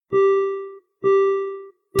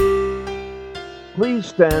please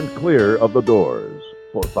stand clear of the doors.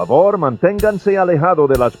 Por favor, manténganse alejado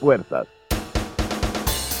de las puertas.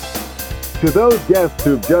 To those guests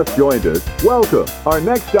who've just joined us, welcome. Our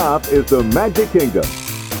next stop is the Magic Kingdom.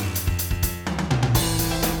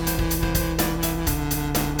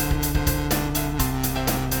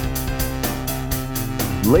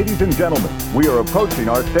 Ladies and gentlemen, we are approaching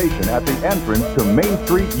our station at the entrance to Main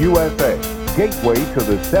Street, USA, gateway to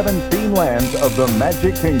the 7 theme lands of the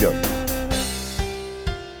Magic Kingdom.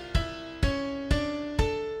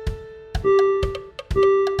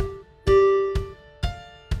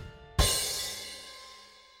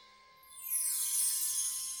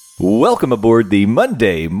 Welcome aboard the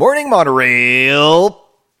Monday Morning Monorail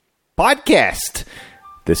podcast.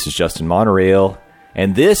 This is Justin Monorail,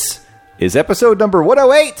 and this is episode number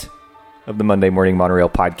 108 of the Monday Morning Monorail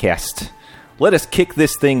podcast. Let us kick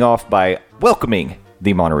this thing off by welcoming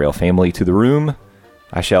the Monorail family to the room.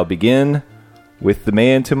 I shall begin with the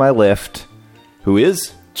man to my left, who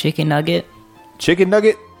is Chicken Nugget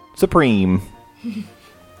Supreme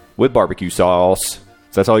with barbecue sauce.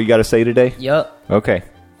 So that's all you got to say today? Yup. Okay.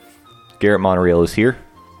 Garrett Monorail is here.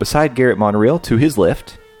 Beside Garrett Monorail, to his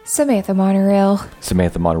left, Samantha Monorail.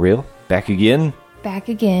 Samantha Monorail, back again. Back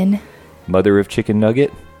again. Mother of Chicken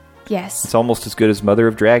Nugget. Yes. It's almost as good as Mother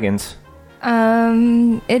of Dragons.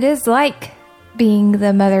 It is like being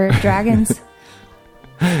the mother of dragons.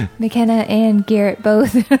 McKenna and Garrett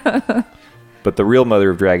both. But the real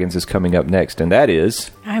Mother of Dragons is coming up next, and that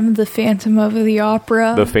is I'm the Phantom of the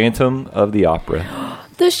Opera. the Phantom of the Opera.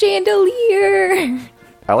 The chandelier.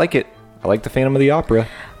 I like it. I like the Phantom of the Opera.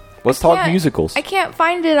 Let's talk musicals. I can't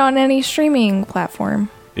find it on any streaming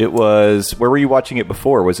platform. It was... Where were you watching it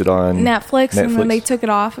before? Was it on Netflix, and then they took it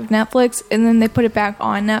off of Netflix, and then they put it back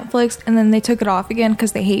on Netflix, and then they took it off again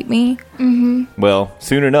because they hate me. Mm-hmm. Well,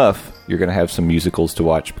 soon enough, you're going to have some musicals to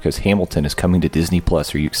watch because Hamilton is coming to Disney+. Are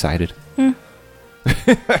you excited?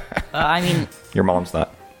 I mean, Your mom's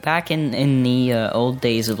not. back in the old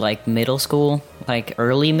days of like middle school, like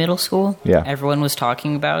early middle school, Yeah. everyone was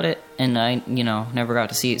talking about it, and I, never got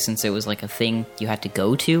to see it since it was like a thing you had to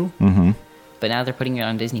go to. Mm-hmm. But now they're putting it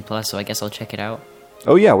on Disney Plus, so I guess I'll check it out.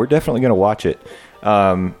 Oh, yeah, we're definitely going to watch it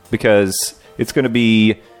because it's going to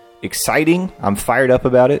be exciting. I'm fired up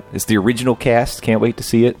about it. It's the original cast. Can't wait to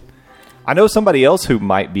see it. I know somebody else who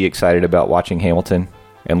might be excited about watching Hamilton,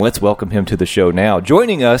 and let's welcome him to the show now.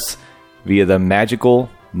 Joining us via the magical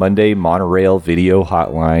Monday Monorail video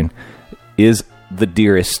hotline is the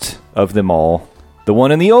dearest of them all, the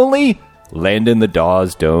one and the only, Landon the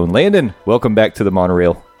Dawes Doan. Landon, welcome back to the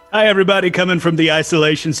Monorail. Hi, everybody, coming from the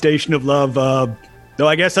Isolation Station of Love. Though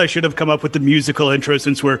I guess I should have come up with the musical intro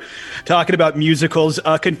since we're talking about musicals.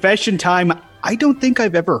 Confession time, I don't think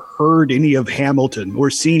I've ever heard any of Hamilton or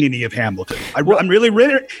seen any of Hamilton. I'm really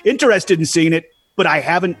interested in seeing it, but I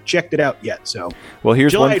haven't checked it out yet. So, well,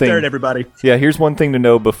 here's July one thing. 3rd, everybody. Yeah, here's one thing to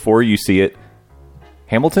know before you see it.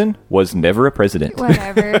 Hamilton was never a president.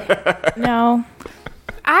 Whatever. No.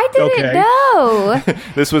 I didn't know.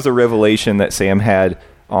 This was a revelation that Sam had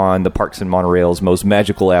on the Parks and Monorail's Most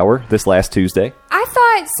Magical Hour this last Tuesday. I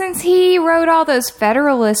thought since he wrote all those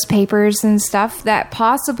Federalist Papers and stuff that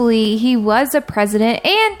possibly he was a president,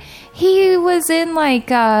 and he was in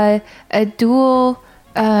like a duel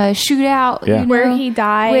shootout, Yeah. Where he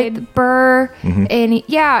died. with Burr, and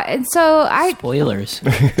and so Spoilers.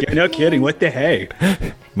 Yeah, no kidding. What the hey?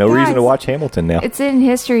 No Guys, reason to watch Hamilton now. it's in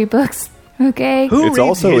history books. Okay. Who It's reads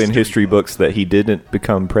also in history books that he didn't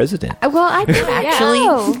become president. Well, I didn't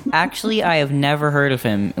know. Actually, I have never heard of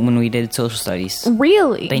him when we did social studies.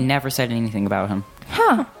 Really? They never said anything about him.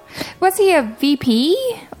 Huh? Was he a VP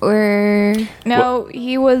or? No,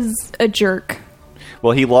 he was a jerk.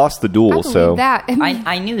 Well, he lost the I duel, believe so that.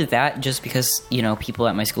 I knew that just because, people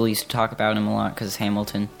at my school used to talk about him a lot because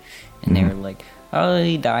Hamilton. And they were like, oh,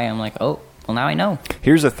 he died. I'm like, oh, well, now I know.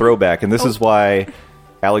 here's a throwback, and this is why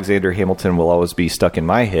Alexander Hamilton will always be stuck in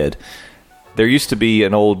my head. There used to be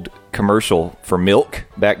an old commercial for milk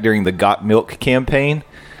back during the Got Milk campaign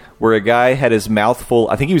where a guy had his mouth full,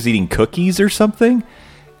 I think he was eating cookies or something,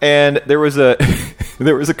 and there was a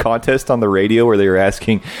there was a contest on the radio where they were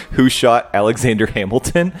asking who shot Alexander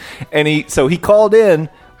Hamilton, and he called in,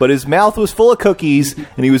 but his mouth was full of cookies,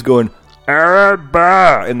 and he was going,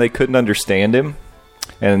 "Bah," and they couldn't understand him.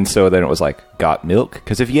 And so then it was like, got milk?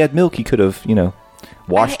 Because if he had milk, he could have,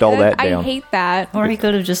 washed all that down. I hate that. Or he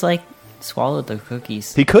could have just, swallowed the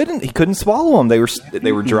cookies. He couldn't swallow them.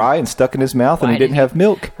 They were dry and stuck in his mouth, and Why he didn't did he- have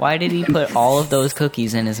milk. Why did he put all of those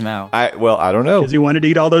cookies in his mouth? I don't know. Because he wanted to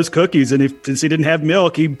eat all those cookies, and since he didn't have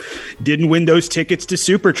milk, he didn't win those tickets to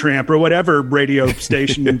Supertramp or whatever radio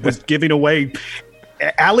station was giving away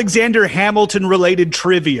Alexander Hamilton related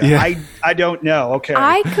trivia. Yeah. I don't know. Okay.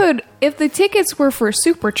 I could, if the tickets were for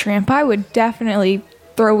Supertramp, I would definitely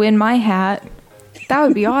throw in my hat. That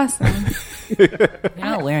would be awesome. You're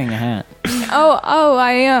not wearing a hat. Oh,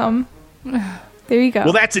 I am. There you go.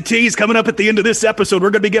 Well, that's a tease. Coming up at the end of this episode, we're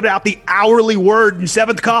going to be giving out the hourly word, and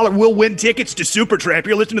seventh caller will win tickets to Supertramp.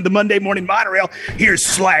 You're listening to the Monday Morning Monorail. Here's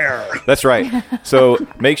Slayer. That's right. So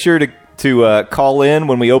make sure to call in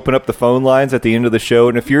when we open up the phone lines at the end of the show.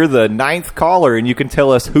 And if you're the 9th caller and you can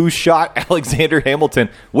tell us who shot Alexander Hamilton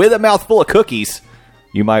with a mouthful of cookies,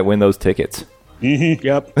 you might win those tickets. Mm-hmm.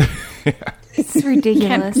 Yep. It's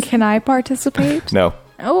ridiculous. Can I participate? No.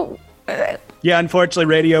 Oh, Yeah, unfortunately,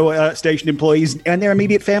 radio station employees and their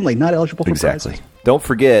immediate family not eligible for Exactly. prizes. Don't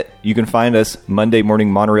forget, you can find us Monday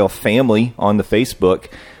Morning Monorail Family on the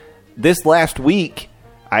Facebook. This last week,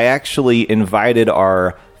 I actually invited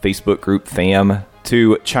our Facebook group fam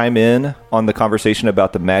to chime in on the conversation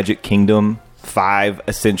about the Magic Kingdom 5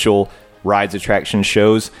 essential rides, attraction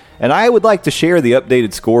shows. And I would like to share the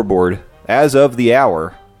updated scoreboard as of the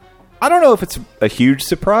hour. I don't know if it's a huge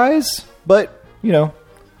surprise, but,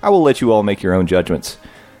 I will let you all make your own judgments.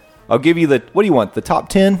 I'll give you what do you want, the top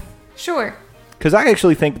 10? Sure. Because I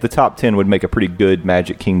actually think the top 10 would make a pretty good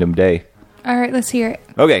Magic Kingdom day. All right, let's hear it.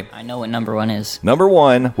 Okay, I know what number 1 is. number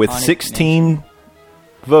 1 with Haunted 16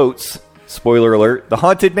 votes, spoiler alert, the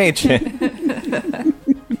Haunted Mansion.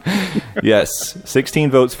 Yes,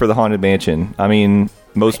 16 votes for the Haunted Mansion. I mean,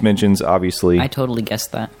 most mentions, obviously. I totally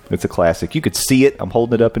guessed that. It's a classic. You could see it. I'm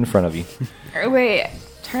holding it up in front of you. wait.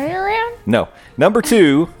 Turn it around. No. Number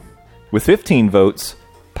 2, with 15 votes,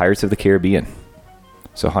 Pirates of the Caribbean.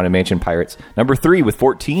 So Haunted Mansion Pirates. Number 3, with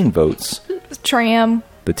 14 votes, Tram.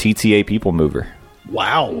 the TTA People Mover.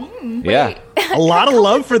 Wow. Yeah. A lot of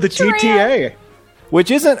love for the TTA. Which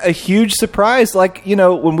isn't a huge surprise. Like,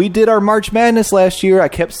 when we did our March Madness last year, I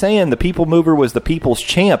kept saying the People Mover was the people's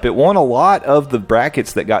champ. It won a lot of the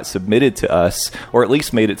brackets that got submitted to us, or at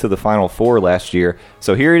least made it to the Final Four last year.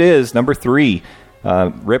 So here it is, number 3,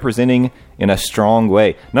 representing in a strong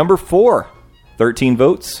way. Number 4, 13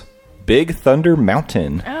 votes, Big Thunder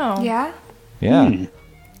Mountain. Oh. Yeah. Yeah.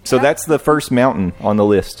 So that's the first mountain on the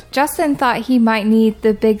list. Justin thought he might need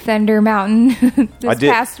the Big Thunder Mountain this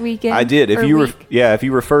past weekend. I did. If or you week. if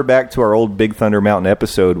you refer back to our old Big Thunder Mountain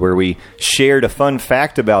episode where we shared a fun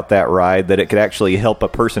fact about that ride, that it could actually help a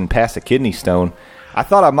person pass a kidney stone, I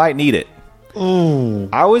thought I might need it.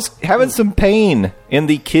 I was having some pain in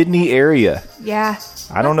the kidney area. Yeah.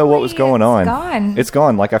 I don't know what was going on. It's gone. It's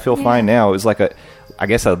gone. Like, I feel fine now. It was like I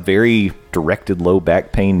guess a very directed low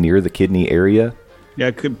back pain near the kidney area. Yeah,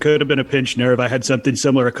 could have been a pinched nerve. I had something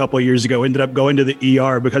similar a couple of years ago. Ended up going to the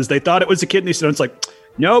ER because they thought it was a kidney stone. It's like,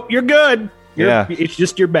 nope, you're good. Yeah. It's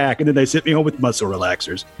just your back. And then they sent me home with muscle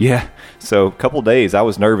relaxers. Yeah. So a couple days I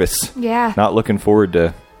was nervous. Yeah. Not looking forward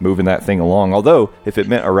to moving that thing along. Although, if it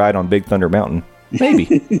meant a ride on Big Thunder Mountain,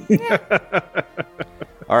 maybe.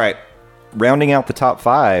 All right. Rounding out the top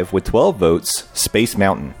 5 with 12 votes, Space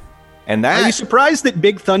Mountain. And Are you that, surprised that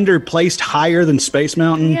Big Thunder placed higher than Space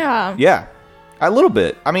Mountain? Yeah. yeah, a little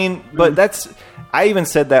bit. I mean, but I even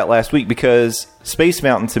said that last week because Space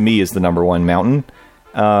Mountain to me is the number 1 mountain.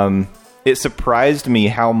 It surprised me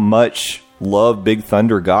how much love Big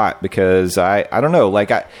Thunder got because I don't know,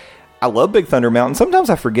 like I love Big Thunder Mountain. Sometimes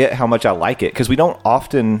I forget how much I like it because we don't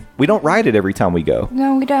ride it every time we go.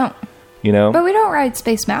 No, we don't. But we don't ride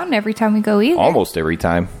Space Mountain every time we go either. Almost every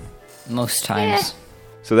time. Most times.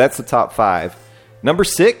 So that's the top 5. Number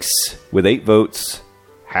 6 with 8 votes,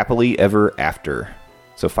 Happily Ever After.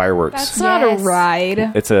 So fireworks. It's not a Yes.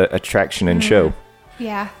 ride. It's a attraction and show.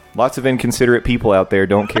 Yeah. Lots of inconsiderate people out there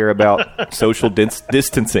don't care about social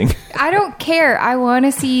distancing. I don't care. I want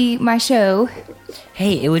to see my show.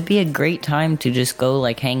 Hey, it would be a great time to just go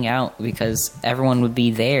hang out because everyone would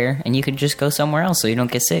be there and you could just go somewhere else so you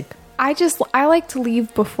don't get sick. I like to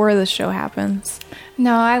leave before the show happens.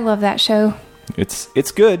 No, I love that show.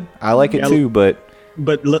 It's good. I like it Yeah. too, but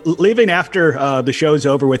Leaving after the show's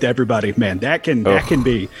over with everybody, man, that can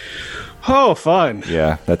be fun.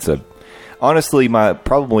 yeah, honestly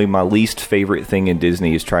probably my least favorite thing in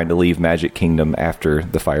Disney is trying to leave Magic Kingdom after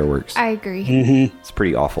the fireworks. I agree. It's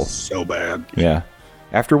pretty awful. So bad. Yeah.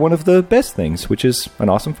 After one of the best things, which is an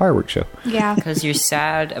awesome fireworks show. Yeah. Because you're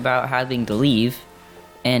sad about having to leave,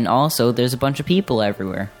 and also there's a bunch of people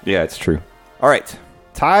everywhere. Yeah, it's true. All right.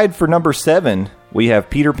 Tied for number 7, we have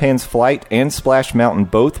Peter Pan's Flight and Splash Mountain,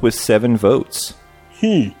 both with 7 votes.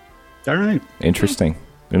 All right. Interesting.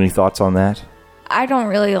 Any thoughts on that? I don't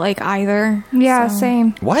really like either. Yeah, so-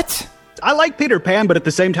 same. What? I like Peter Pan, but at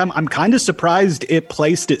the same time, I'm kind of surprised it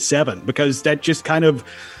placed at 7 because that just kind of,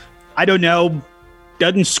 I don't know.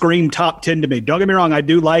 doesn't scream top 10 to me. Don't get me wrong, I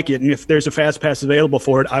do like it, and if there's a fast pass available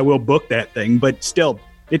for it, I will book that thing. But still,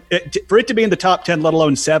 for it to be in the top 10, let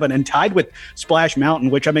alone 7, and tied with Splash Mountain,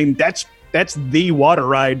 which I mean that's the water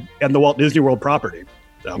ride and the Walt Disney World property.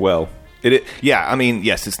 So. Well, I mean,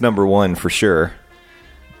 yes, it's number 1 for sure.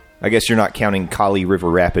 I guess you're not counting Kali River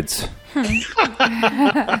Rapids.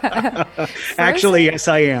 Actually, yes,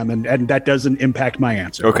 I am, and that doesn't impact my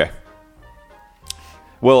answer. Okay.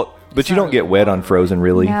 Well, but you don't get wet on Frozen,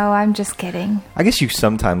 really. No, I'm just kidding. I guess you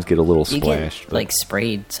sometimes get a little You splashed. get like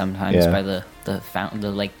sprayed sometimes Yeah. by the fountain,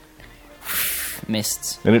 the like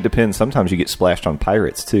mists. And it depends. Sometimes you get splashed on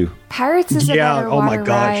Pirates, too. Pirates is a Yeah, better oh my water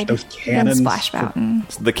gosh, ride those than cannons. Splash Mountain.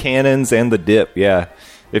 The cannons and the dip, yeah.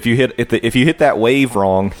 If you hit that wave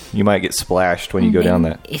wrong, you might get splashed when you go down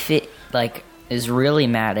that. If it like is really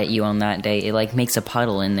mad at you on that day, it like makes a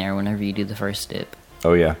puddle in there whenever you do the first dip.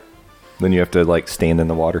 Oh, yeah. Then you have to, like, stand in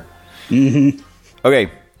the water. Mm-hmm.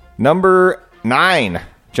 Okay, number 9,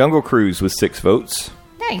 Jungle Cruise with 6 votes.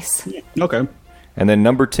 Nice. Okay. And then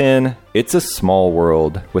number 10, It's a Small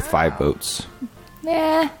World with 5 votes.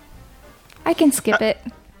 Yeah, I can skip it.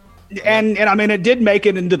 And I mean, it did make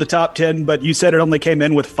it into the top 10, but you said it only came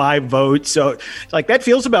in with 5 votes. So, like, that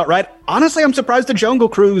feels about right. Honestly, I'm surprised the Jungle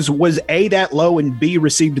Cruise was A, that low, and B,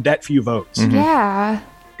 received that few votes. Mm-hmm. Yeah.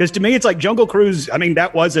 Because to me, it's like Jungle Cruise, I mean,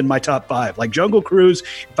 that was in my top 5. Like, Jungle Cruise,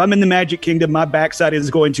 if I'm in the Magic Kingdom, my backside is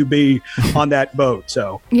going to be on that boat.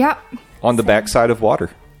 So, Yep. On the backside of water.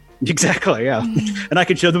 exactly, yeah. And I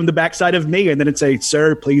could show them the backside of me, and then it'd say,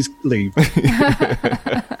 sir, please leave.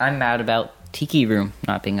 I'm mad about Tiki Room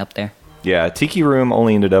not being up there. Yeah, Tiki Room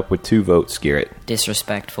only ended up with 2 votes, Garrett.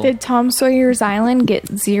 Disrespectful. Did Tom Sawyer's Island get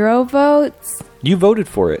 0 votes? You voted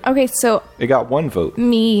for it. Okay, so It got 1 vote.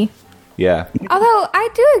 me. Yeah. Although I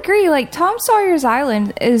do agree, like Tom Sawyer's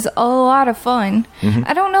Island is a lot of fun.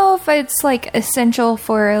 I don't know if it's like essential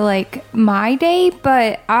for like my day,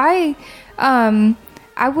 but I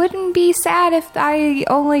wouldn't be sad if I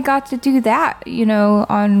only got to do that, you know,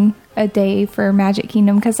 on a day for Magic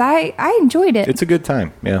Kingdom because I enjoyed it. It's a good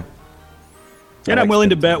time, yeah. And I'm willing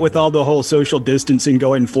to bet with all the whole social distancing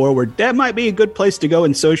going forward, that might be a good place to go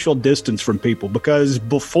and social distance from people because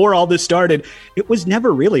before all this started, it was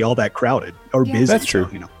never really all that crowded or busy. That's true.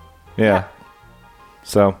 So, you know. Yeah.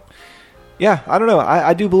 So, yeah, I don't know.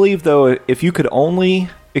 I do believe, though, if you could only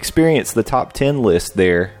experience the top 10 list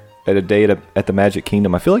there at a day at the Magic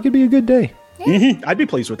Kingdom, I feel like it'd be a good day. I'd be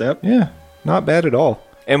pleased with that. Yeah, not bad at all.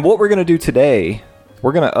 And what we're going to do today,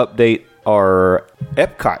 we're going to update our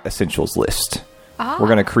Epcot Essentials list. We're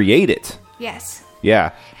going to create it. Yes.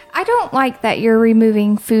 Yeah. I don't like that you're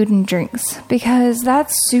removing food and drinks because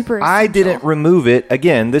that's super essential. I didn't remove it.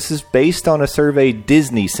 Again, this is based on a survey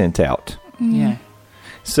Disney sent out. Yeah.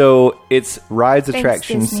 So it's rides, Thanks,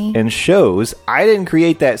 attractions, Disney. and shows. I didn't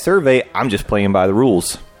create that survey. I'm just playing by the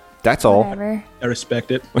rules. That's all. Whatever. I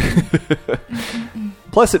respect it.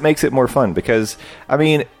 Plus, it makes it more fun because, I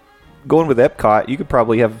mean, going with Epcot, you could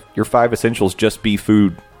probably have your 5 essentials just be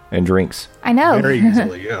food and drinks. I know. Very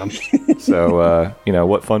easily, yeah. So,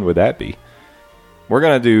 what fun would that be? We're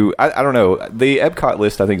going to do, I don't know, the Epcot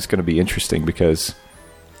list I think is going to be interesting because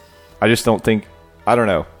I just don't think, I don't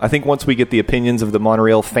know. I think once we get the opinions of the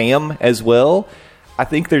Monorail fam as well, I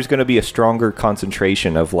think there's going to be a stronger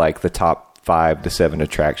concentration of like the top 5 to 7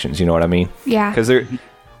 attractions. You know what I mean? Yeah. Because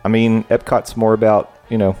Epcot's more about,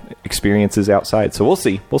 experiences outside. So we'll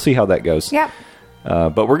see. We'll see how that goes. Yep.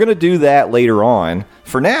 But we're going to do that later on.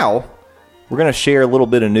 For now, we're going to share a little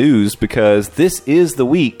bit of news because this is the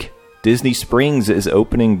week Disney Springs is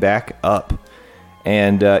opening back up.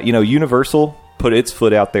 And, Universal put its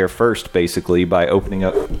foot out there first, basically, by opening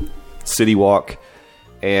up City Walk.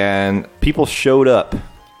 And people showed up,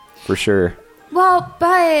 for sure. Well,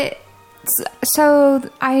 but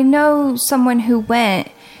so I know someone who went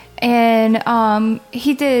and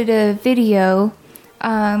he did a video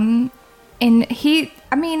and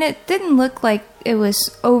it didn't look like it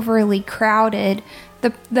was overly crowded.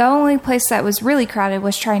 The only place that was really crowded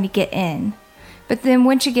was trying to get in. But then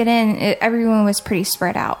once you get in, everyone was pretty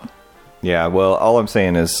spread out. Yeah, well, all I'm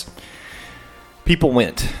saying is people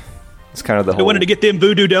went. It's kind of the They whole... wanted to get them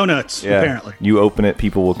voodoo donuts, Yeah, apparently. you open it,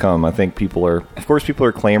 people will come. I think people are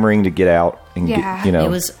clamoring to get out and Yeah. get, It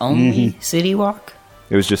was only City Walk?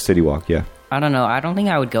 it was just City Walk, yeah. I don't know. I don't think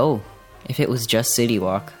I would go if it was just City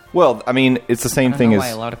Walk. Well, I mean, it's the I same don't thing know as why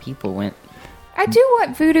a lot of people went. I do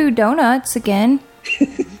want voodoo donuts again.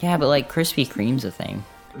 Yeah, but like Krispy Kreme's a thing.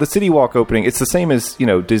 the City Walk opening. It's the same as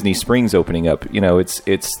Disney Springs opening up.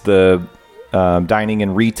 It's the dining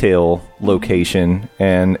and retail location,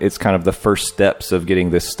 and it's kind of the first steps of getting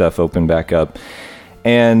this stuff open back up.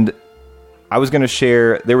 And I was going to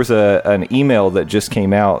share, there was an email that just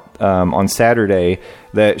came out on Saturday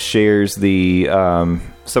that shares the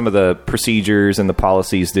some of the procedures and the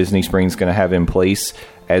policies Disney Springs is going to have in place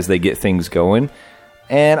as they get things going.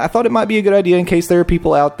 And I thought it might be a good idea in case there are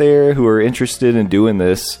people out there who are interested in doing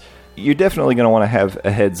this. You're definitely going to want to have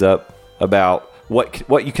a heads up about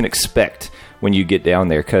what you can expect when you get down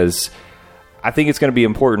there, because I think it's going to be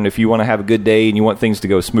important if you want to have a good day and you want things to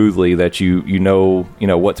go smoothly, that you know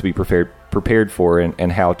what to be prepared for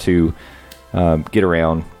and how to get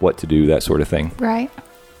around, what to do, that sort of thing. Right.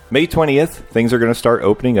 May 20th, things are going to start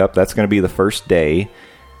opening up. That's going to be the first day.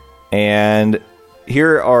 And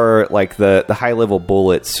here are like the high level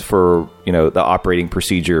bullets for, the operating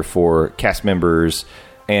procedure for cast members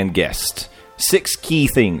and guests. 6 key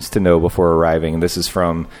things to know before arriving. And this is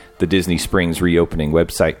from the Disney Springs reopening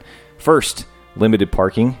website. First, limited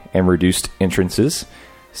parking and reduced entrances.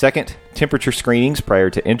 Second, temperature screenings prior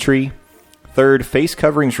to entry. Third, face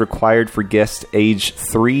coverings required for guests age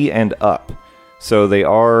 3 and up. So they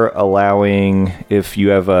are allowing, if you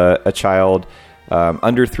have a child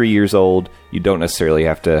under 3 years old, you don't necessarily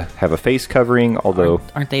have to have a face covering, although...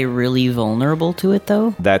 Aren't they really vulnerable to it,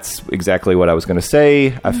 though? That's exactly what I was going to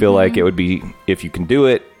say. I feel like it would be, if you can do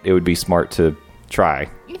it, it would be smart to try.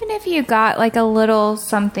 Even if you got like a little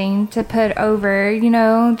something to put over,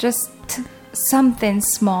 just something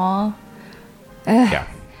small. Yeah.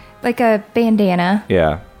 Like a bandana.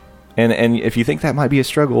 Yeah. And if you think that might be a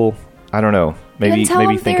struggle, I don't know. Maybe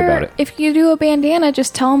think about it. If you do a bandana,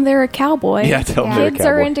 just tell them they're a cowboy. Yeah, tell them they're a Kids cowboy.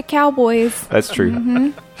 are into cowboys. That's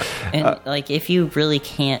true. And if you really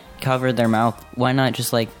can't cover their mouth, why not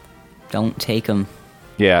just don't take them?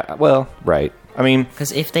 Yeah, well, right. I mean,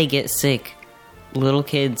 Because if they get sick, little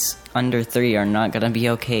kids under 3 are not going to be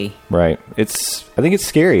okay. right. I think it's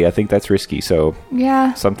scary. I think that's risky. So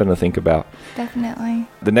Yeah, something to think about. definitely.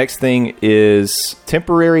 The next thing is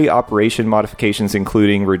temporary operation modifications,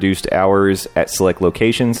 including reduced hours at select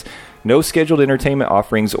locations, no scheduled entertainment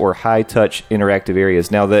offerings, or high-touch interactive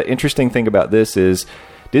areas. Now, the interesting thing about this is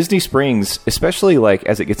Disney Springs, especially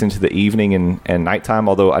as it gets into the evening and nighttime,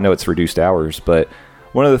 although I know it's reduced hours, but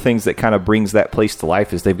one of the things that kind of brings that place to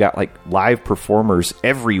life is they've got live performers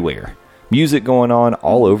everywhere. Music going on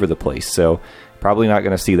all over the place. So probably not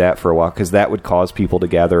going to see that for a while, because that would cause people to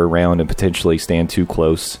gather around and potentially stand too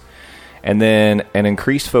close. And then an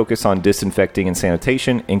increased focus on disinfecting and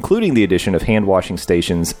sanitation, including the addition of hand washing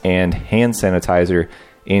stations and hand sanitizer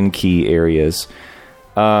in key areas.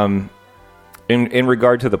 In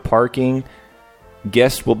regard to the parking,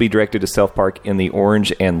 guests will be directed to self-park in the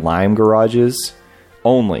orange and lime garages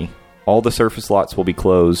only. All the surface lots will be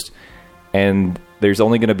closed, and there's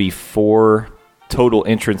only going to be 4 total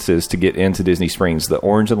entrances to get into Disney Springs: the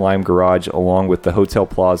orange and lime garage, along with the Hotel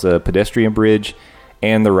Plaza pedestrian bridge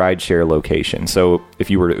and the rideshare location. So if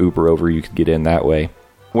you were to Uber over, you could get in that way.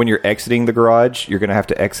 When you're exiting the garage, you're going to have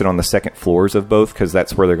to exit on the second floors of both, because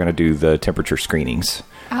that's where they're going to do the temperature screenings.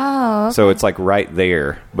 Oh, okay. So it's right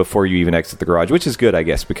there before you even exit the garage, which is good, I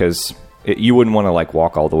guess, because you wouldn't want to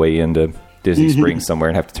walk all the way into Disney Springs somewhere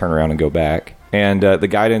and have to turn around and go back. And the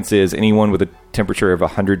guidance is anyone with a temperature of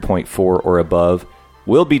 100.4 or above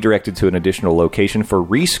will be directed to an additional location for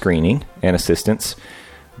rescreening and assistance.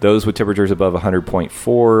 Those with temperatures above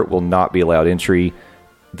 100.4 will not be allowed entry.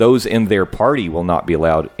 Those in their party will not be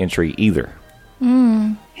allowed entry either.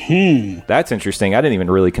 That's interesting. I didn't even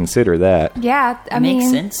really consider that. Yeah, I Makes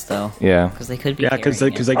mean, sense, though. Yeah. Because they could be Yeah, because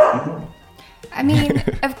carrying it. I mean,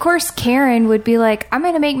 of course, Karen would be like, "I'm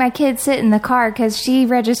going to make my kid sit in the car because she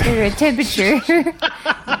registered a temperature."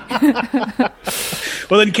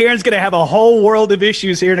 Well, then Karen's going to have a whole world of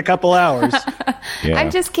issues here in a couple hours. Yeah.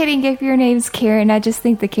 I'm just kidding. If your name's Karen, I just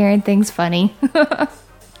think the Karen thing's funny.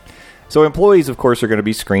 So employees, of course, are going to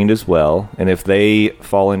be screened as well. And if they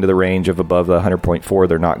fall into the range of above the 100.4,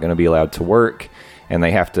 they're not going to be allowed to work. And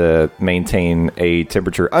they have to maintain a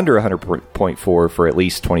temperature under 100.4 for at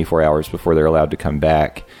least 24 hours before they're allowed to come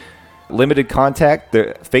back. Limited contact,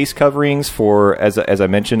 the face coverings for, as I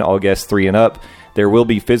mentioned, all guests 3 and up. There will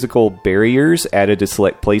be physical barriers added to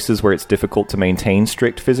select places where it's difficult to maintain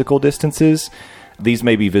strict physical distances. These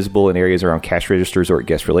may be visible in areas around cash registers or at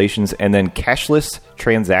guest relations. And then cashless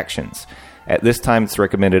transactions. At this time, it's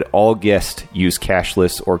recommended all guests use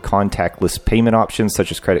cashless or contactless payment options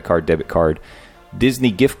such as credit card, debit card,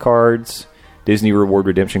 Disney gift cards, Disney reward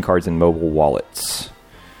redemption cards, and mobile wallets.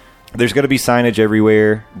 There's going to be signage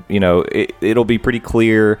everywhere. It'll be pretty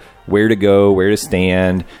clear where to go, where to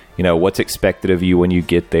stand, what's expected of you when you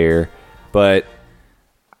get there. But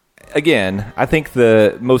again, I think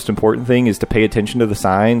the most important thing is to pay attention to the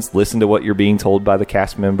signs, listen to what you're being told by the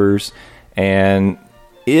cast members, and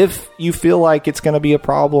if you feel like it's going to be a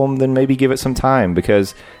problem, then maybe give it some time,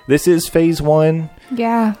 because this is phase 1.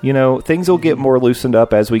 Yeah. You know, things will get more loosened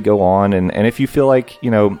up as we go on. And if you feel like,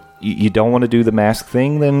 you know, you don't want to do the mask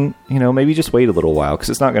thing, then, you know, maybe just wait a little while, because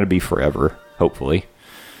it's not going to be forever, hopefully.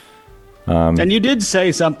 And you did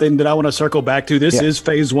say something that I want to circle back to. This is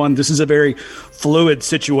phase 1. This is a very fluid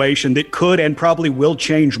situation that could and probably will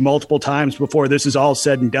change multiple times before this is all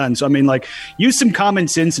said and done. So, I mean, like, use some common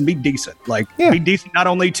sense and be decent. Like, be decent not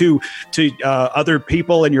only to other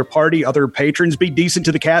people in your party, other patrons, be decent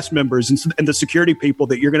to the cast members and the security people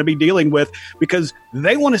that you're going to be dealing with, because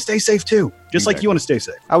they want to stay safe too, just like you want to stay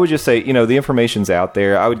safe. I would just say, you know, the information's out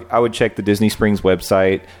there. I would check the Disney Springs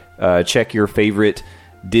website, check your favorite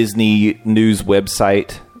Disney news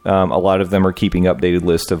website. A lot of them are keeping updated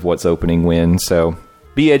list of what's opening when. So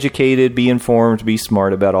be educated, be informed, be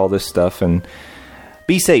smart about all this stuff, and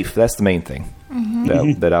be safe. That's the main thing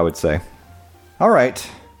that I would say. All right,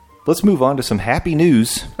 let's move on to some happy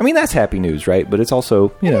news. I mean, that's happy news, right? But it's also,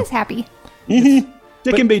 you It know, is happy. It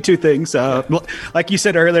can be two things. Like you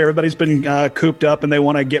said earlier, everybody's been cooped up and they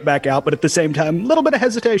want to get back out, but at the same time, a little bit of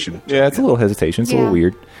hesitation. yeah, it's a little hesitation. It's a little Yeah.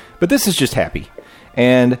 weird. But this is just happy.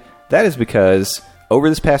 And that is because over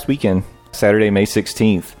this past weekend, Saturday, May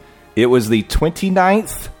 16th, it was the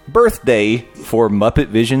 29th birthday for Muppet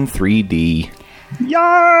Vision 3D.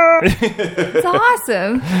 Yeah. It's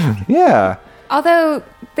awesome. Yeah. Although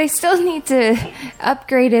they still need to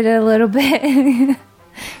upgrade it a little bit.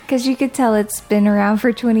 Because you could tell it's been around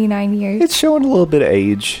for 29 years. It's showing a little bit of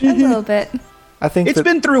age. A little bit. I think It's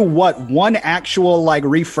been through one actual like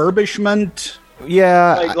refurbishment,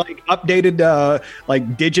 yeah. like updated,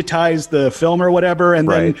 like digitized the film or whatever, and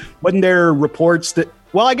Right. then wasn't there reports that?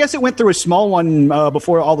 Well, I guess it went through a small one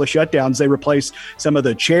before all the shutdowns. They replaced some of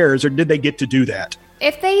the chairs, or did they get to do that?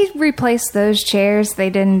 If they replaced those chairs, they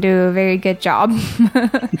didn't do a very good job.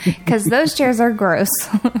 Because those chairs are gross.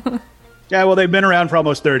 Yeah, well, they've been around for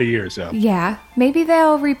almost 30 years, so. Yeah. Maybe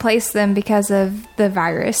they'll replace them because of the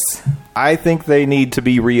virus. I think they need to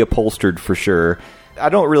be reupholstered for sure. I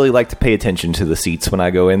don't really like to pay attention to the seats when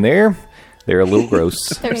I go in there. They're a little gross.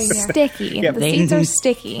 They're sticky. Yeah. The seats are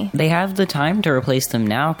sticky. They have the time to replace them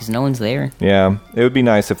now because no one's there. Yeah, it would be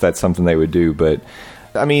nice if that's something they would do, but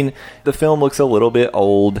I mean, the film looks a little bit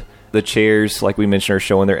old. The chairs, like we mentioned, are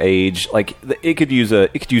showing their age. Like it could use a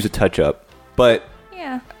touch up, but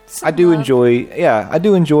Yeah. I do enjoy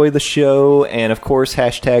the show, and of course,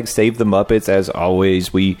 hashtag Save the Muppets. As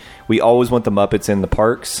always, we always want the Muppets in the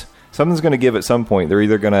parks. Something's going to give at some point. They're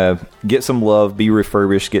either going to get some love, be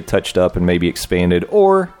refurbished, get touched up, and maybe expanded,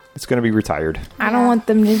 or it's going to be retired. I don't want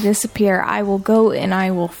them to disappear. I will go and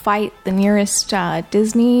I will fight the nearest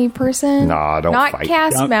Disney person. Nah, don't Not fight.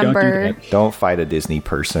 cast Don't do member. that. Don't fight a Disney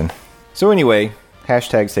person. So anyway,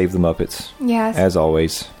 hashtag Save the Muppets. Yes. As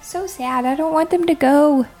always. So sad. I don't want them to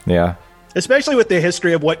go. Yeah. Especially with the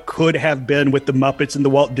history of what could have been with the Muppets in the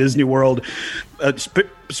Walt Disney World,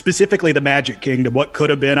 specifically the Magic Kingdom, what could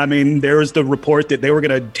have been. I mean, there was the report that they were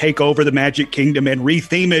going to take over the Magic Kingdom and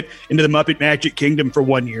retheme it into the Muppet Magic Kingdom for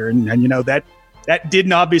 1 year. And you know, that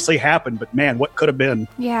didn't obviously happen, but man, what could have been?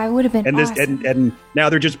 Yeah, it would have been And this awesome. and now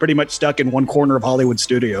they're just pretty much stuck in one corner of Hollywood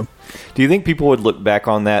studio. Do you think people would look back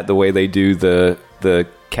on that the way they do the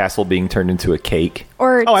castle being turned into a cake?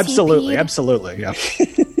 Or Oh, absolutely. TP. Absolutely. Yeah.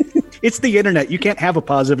 It's the internet. You can't have a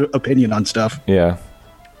positive opinion on stuff. Yeah.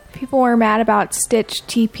 People were mad about Stitch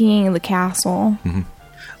TPing the castle.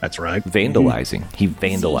 That's right. Vandalizing. He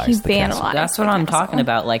vandalized He the castle. vandalized. That's what the I'm castle. talking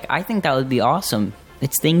about. Like, I think that would be awesome.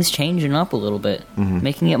 It's things changing up a little bit,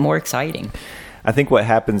 making it more exciting. I think what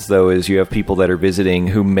happens, though, is you have people that are visiting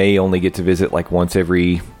who may only get to visit like once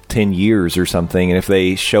every 10 years or something. And if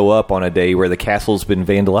they show up on a day where the castle's been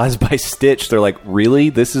vandalized by Stitch, they're like, really?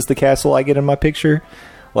 This is the castle I get in my picture?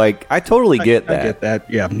 Like, I totally get that. I get that.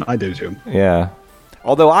 Yeah, I do too. Yeah.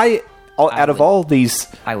 Although out of all these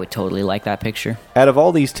I would totally like that picture.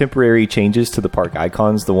 temporary changes to the park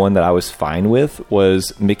icons, the one that I was fine with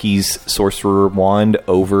was Mickey's sorcerer wand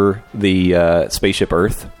over the spaceship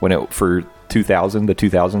Earth for 2000, the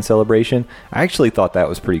 2000 celebration. I actually thought that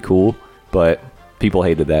was pretty cool, but people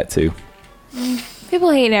hated that too.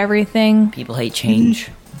 People hate everything. People hate change.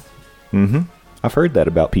 I've heard that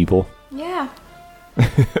about people. Yeah.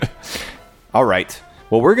 All right.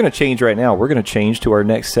 Well, we're going to change right now. We're going to change to our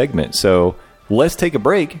next segment. So let's take a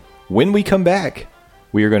break. When we come back,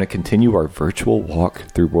 we are going to continue our virtual walk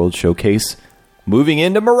through World Showcase, moving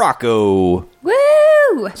into Morocco.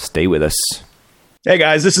 Woo! Stay with us. Hey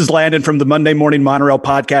guys, this is Landon from the Monday Morning Monorail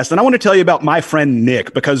podcast, and I want to tell you about my friend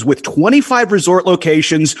Nick, because with 25 resort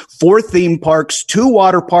locations, 4 theme parks, 2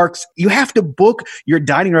 water parks, you have to book your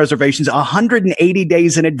dining reservations 180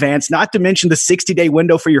 days in advance, not to mention the 60-day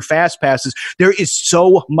window for your fast passes. There is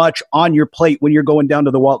so much on your plate when you're going down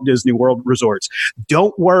to the Walt Disney World resorts.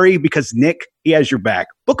 Don't worry, because Nick, he has your back.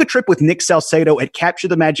 Book a trip with Nick Salcedo at Capture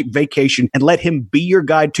the Magic Vacation and let him be your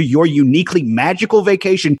guide to your uniquely magical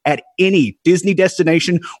vacation at any Disney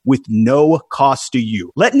destination with no cost to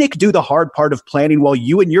you. Let Nick do the hard part of planning while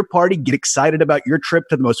you and your party get excited about your trip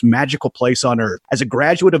to the most magical place on earth. As a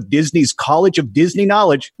graduate of Disney's College of Disney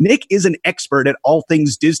Knowledge, Nick is an expert at all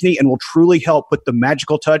things Disney and will truly help put the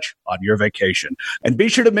magical touch on your vacation. And be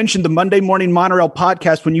sure to mention the Monday Morning Monorail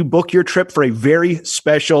podcast when you book your trip for a very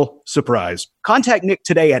special surprise. Contact Nick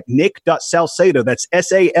today at nick.salcedo, that's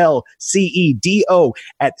SALCEDO,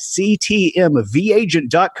 at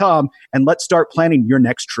ctmvagent.com, and let's start planning your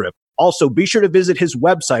next trip. Also, be sure to visit his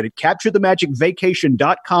website at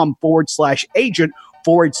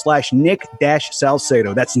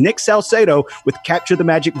capturethemagicvacation.com/agent/Nick-Salcedo. That's Nick Salcedo with Capture the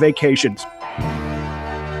Magic Vacations.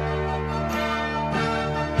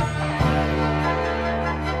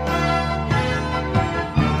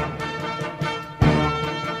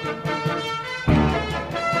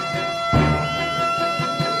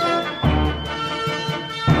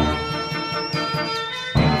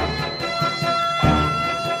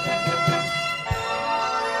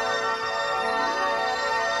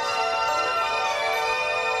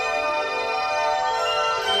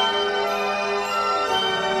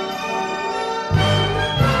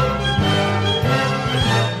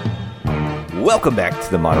 Welcome back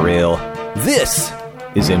to the Monorail. This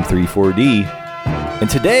is M34D. And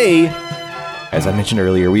today, as I mentioned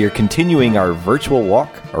earlier, we are continuing our virtual walk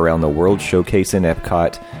around the World Showcase in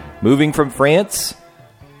Epcot, moving from France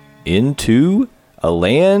into a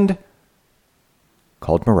land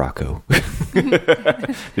called Morocco.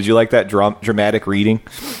 Did you like that dramatic reading?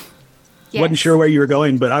 Yes. Wasn't sure where you were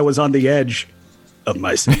going, but I was on the edge of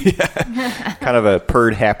my seat. Kind of a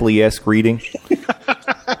Purred Hapley-esque reading.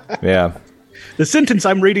 Yeah. The sentence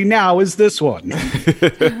I'm reading now is this one.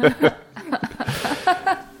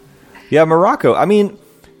 Yeah, Morocco. I mean,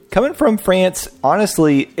 coming from France,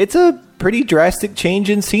 honestly, it's a pretty drastic change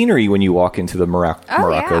in scenery when you walk into the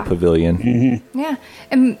Morocco Pavilion. Mm-hmm. Yeah,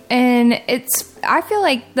 and it's. I feel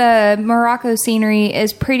like the Morocco scenery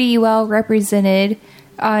is pretty well represented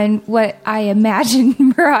on what I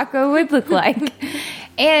imagine Morocco would look like,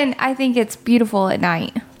 and I think it's beautiful at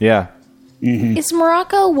night. Yeah. Mm-hmm. Is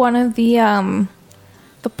Morocco one of the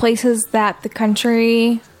places that the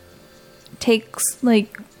country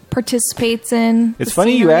participates in? It's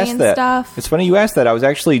funny you asked that. Stuff? It's funny you asked that. I was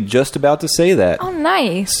actually just about to say that. Oh,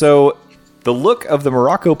 nice. So, the look of the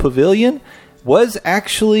Morocco Pavilion was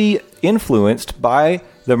actually influenced by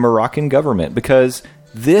the Moroccan government, because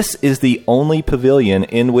this is the only pavilion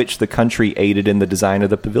in which the country aided in the design of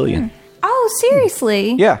the pavilion. Oh,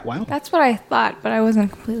 seriously? Yeah. Wow. That's what I thought, but I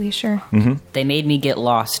wasn't completely sure. Mm-hmm. They made me get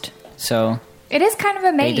lost, so It is kind of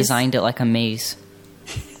a maze. they designed it like a maze.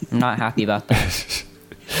 I'm not happy about that.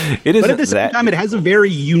 It isn't But at the same time, it has a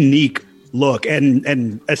very unique look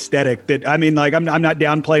and aesthetic that, I mean, like, I'm not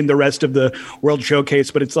downplaying the rest of the World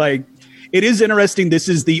Showcase, but it's like, it is interesting. This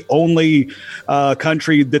is the only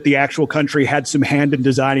country that the actual country had some hand in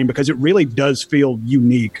designing, because it really does feel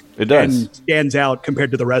unique. It does. And stands out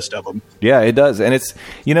compared to the rest of them. Yeah, it does. And it's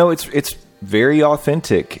very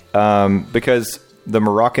authentic, because the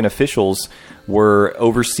Moroccan officials were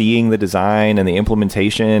overseeing the design and the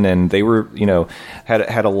implementation, and they were,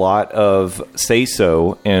 had a lot of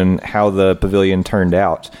say-so in how the pavilion turned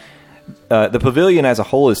out. The pavilion as a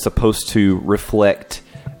whole is supposed to reflect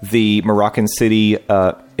the Moroccan city.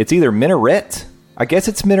 It's either minaret. I guess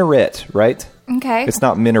it's minaret, right? Okay. It's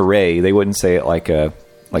not minaret. They wouldn't say it like a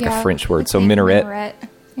French word. So minaret.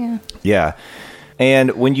 Yeah. Yeah.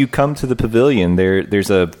 And when you come to the pavilion, there's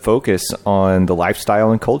a focus on the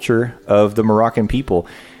lifestyle and culture of the Moroccan people.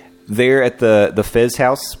 There at the Fez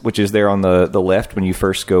House, which is there on the left when you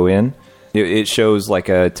first go in, it shows like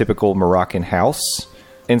a typical Moroccan house.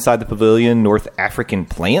 Inside the pavilion, North African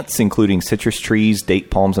plants, including citrus trees, date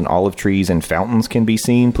palms, and olive trees, and fountains can be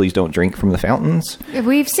seen. Please don't drink from the fountains.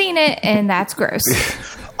 We've seen it, and that's gross.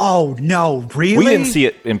 Oh, no, really? We didn't see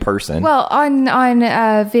it in person. Well, on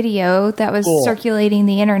a video that was circulating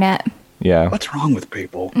the internet. Yeah. What's wrong with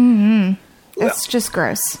people? It's just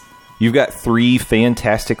gross. You've got 3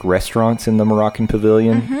 fantastic restaurants in the Moroccan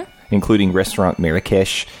Pavilion, including Restaurant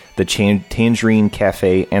Marrakesh, the Tangerine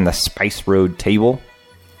Cafe, and the Spice Road Table.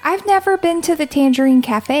 I've never been to the Tangerine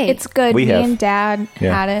Cafe. It's good. We Me have. and Dad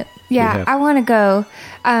Yeah. had it. Yeah, have. I want to go.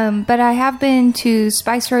 But I have been to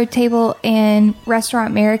Spice Road Table and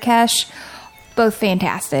Restaurant Marrakesh. Both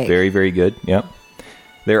fantastic. Very, very good. Yep.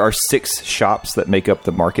 There are 6 shops that make up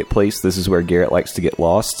the marketplace. This is where Garrett likes to get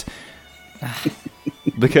lost.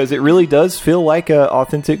 Because it really does feel like an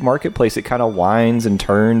authentic marketplace. It kind of winds and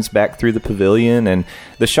turns back through the pavilion, and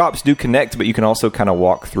the shops do connect, but you can also kind of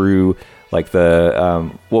walk through like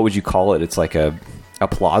the, what would you call it? It's like a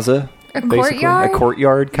plaza. A basically. courtyard? A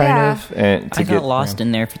courtyard, kind Yeah. of. And I got lost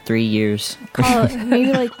in there for 3 years. Call it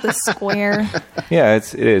maybe like the square. Yeah,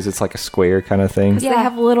 it is. It's like a square kind of thing. They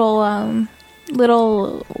have little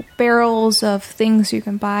barrels of things you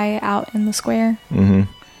can buy out in the square.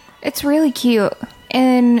 It's really cute.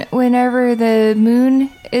 And whenever the moon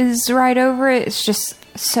is right over it, it's just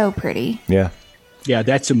so pretty. Yeah. Yeah,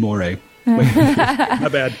 that's Amore. Wait, my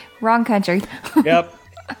bad. Wrong country. Yep.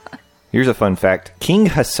 Here's a fun fact. King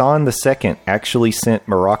Hassan II actually sent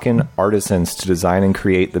Moroccan artisans to design and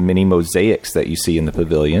create the many mosaics that you see in the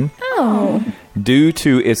pavilion. Oh. Due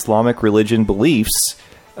to Islamic religion beliefs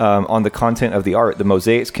on the content of the art, the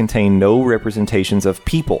mosaics contain no representations of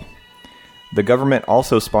people. The government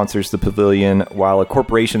also sponsors the pavilion, while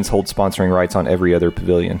corporations hold sponsoring rights on every other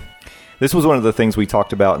pavilion. This was one of the things we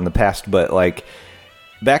talked about in the past, but like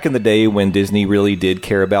back in the day when Disney really did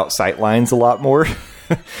care about sightlines a lot more,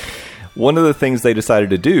 one of the things they decided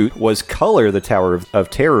to do was color the Tower of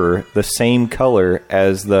Terror the same color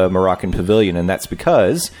as the Moroccan pavilion, and that's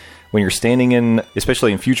because when you're standing in,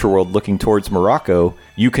 especially in Future World, looking towards Morocco,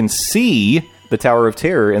 you can see the Tower of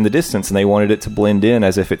Terror in the distance, and they wanted it to blend in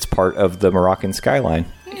as if it's part of the Moroccan skyline.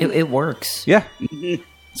 It works. Yeah.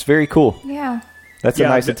 It's very cool. Yeah. That's a Yeah,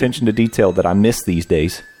 nice but- attention to detail that I miss these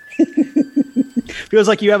days. Feels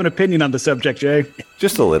like you have an opinion on the subject, Jay.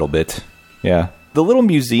 Just a little bit. Yeah. The little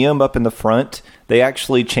museum up in the front, they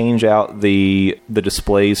actually change out the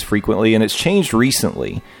displays frequently, and it's changed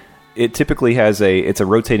recently. It typically has it's a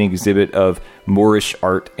rotating exhibit of Moorish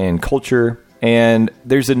art and culture. And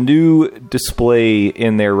there's a new display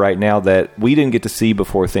in there right now that we didn't get to see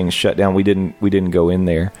before things shut down. We didn't go in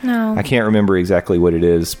there. No. I can't remember exactly what it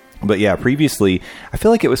is. But yeah, previously, I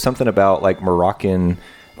feel like it was something about like Moroccan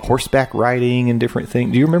horseback riding and different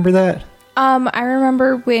things. Do you remember that? I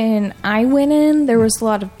remember when I went in, there was a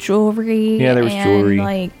lot of jewelry. Yeah, there was and, jewelry.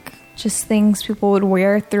 like just things people would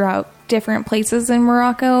wear throughout different places in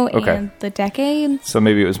Morocco Okay. and the decades. So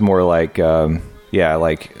maybe it was more like,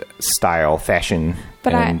 like style, fashion.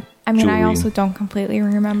 But and I mean, I jewelry. also don't completely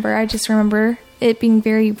remember. I just remember it being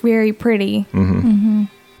very, very pretty.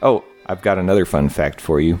 Oh, I've got another fun fact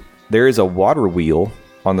for you. There is a water wheel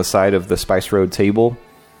on the side of the Spice Road table.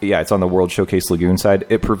 Yeah, it's on the World Showcase Lagoon side.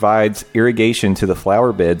 It provides irrigation to the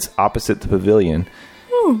flower beds opposite the pavilion.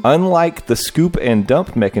 Unlike the scoop and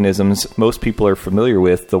dump mechanisms most people are familiar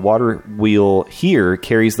with, the water wheel here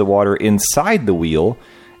carries the water inside the wheel,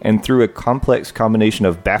 and through a complex combination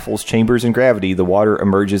of baffles, chambers, and gravity, the water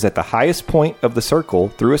emerges at the highest point of the circle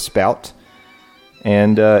through a spout,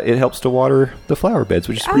 and it helps to water the flower beds,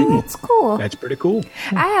 which is pretty Oh, neat. that's cool. That's pretty cool.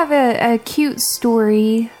 I have a cute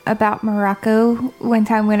story about Morocco. One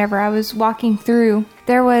time, whenever I was walking through,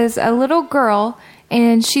 there was a little girl,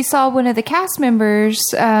 and she saw one of the cast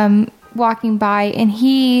members walking by, and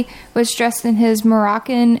he was dressed in his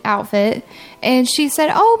Moroccan outfit, and she said,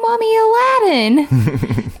 "Oh, Mommy,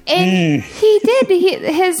 Aladdin!" And he did.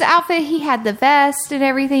 His outfit, he had the vest and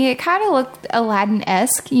everything. It kind of looked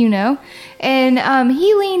Aladdin-esque, you know. And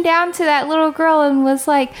he leaned down to that little girl and was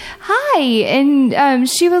like, "Hi!" And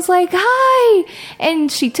she was like, "Hi!"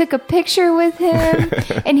 And she took a picture with him,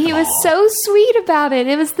 and he was so sweet about it.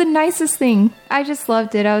 It was the nicest thing. I just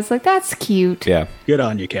loved it. I was like, "That's cute." Yeah, Good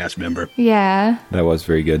on you, cast member. Yeah. that was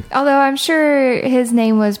very good. Although I'm sure his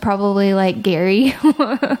name was probably like Gary.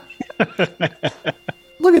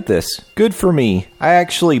 Look at this. Good for me. I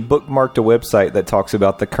actually bookmarked a website that talks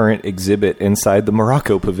about the current exhibit inside the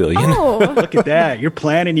Morocco Pavilion. Oh, Look at that. You're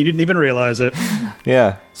planning. You didn't even realize it.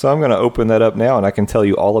 Yeah, so I'm going to open that up now and I can tell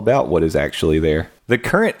you all about what is actually there. The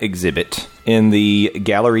current exhibit in the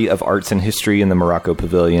Gallery of Arts and History in the Morocco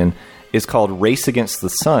Pavilion is called Race Against the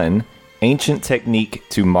Sun, Ancient Technique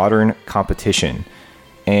to Modern Competition.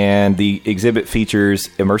 And the exhibit features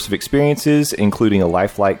immersive experiences, including a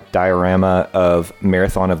lifelike diorama of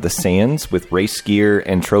Marathon of the Sands with race gear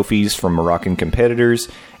and trophies from Moroccan competitors,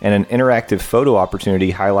 and an interactive photo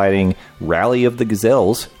opportunity highlighting Rally of the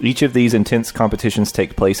Gazelles. Each of these intense competitions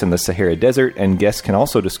take place in the Sahara Desert, and guests can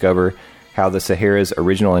also discover how the Sahara's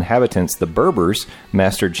original inhabitants, the Berbers,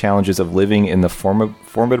 mastered challenges of living in the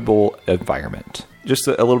formidable environment. just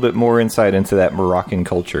a little bit more insight into that Moroccan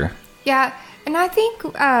culture. Yeah, and I think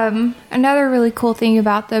another really cool thing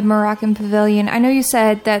about the Moroccan Pavilion, I know you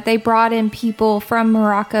said that they brought in people from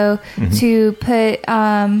Morocco to put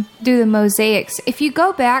do the mosaics. If you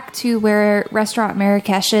go back to where Restaurant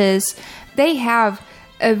Marrakesh is, they have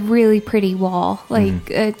a really pretty wall.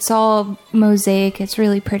 Like, it's all mosaic. It's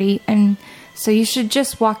really pretty. And so you should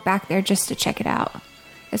just walk back there just to check it out.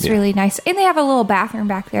 It's really nice. And they have a little bathroom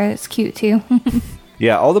back there that's cute, too.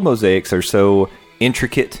 Yeah, all the mosaics are so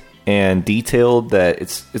intricate and detailed that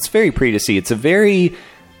it's very pretty to see. It's a very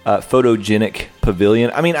photogenic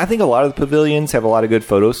pavilion. I mean, I think a lot of the pavilions have a lot of good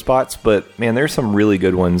photo spots, but man, there's some really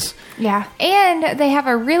good ones. Yeah. And they have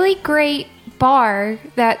a really great bar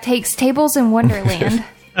that takes tables in Wonderland.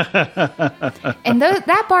 And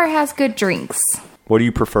that bar has good drinks. What do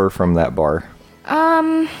you prefer from that bar?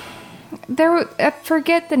 I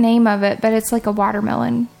forget the name of it, but it's like a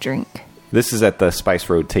watermelon drink. This is at the Spice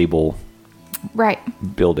Road Table Right.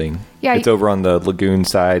 building. Yeah, It's over on the lagoon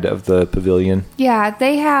side of the pavilion. Yeah,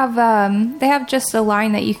 they have just a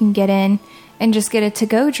line that you can get in and just get a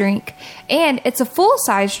to-go drink. And it's a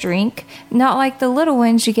full-size drink, not like the little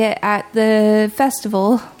ones you get at the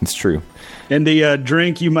festival. It's true. And the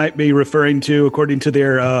drink you might be referring to, according to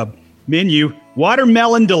their menu,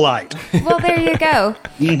 Watermelon Delight. Well, there you go.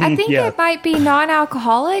 I think Yeah. it might be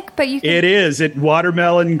non-alcoholic, but you can... It is. It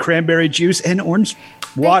watermelon, cranberry juice, and orange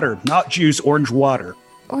water. Not juice, orange water.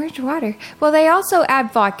 Orange water. Well, they also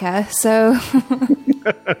add vodka, so...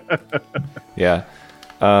 Yeah.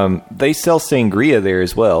 They sell sangria there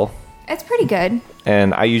as well. It's pretty good.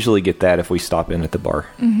 And I usually get that if we stop in at the bar.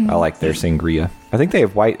 I like their sangria. I think they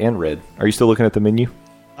have white and red. Are you still looking at the menu?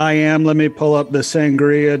 I am. Let me pull up the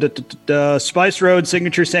sangria. Spice Road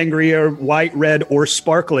Signature Sangria, white, red, or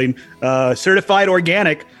sparkling. Certified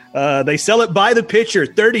organic. They sell it by the pitcher.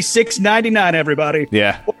 $36.99, everybody.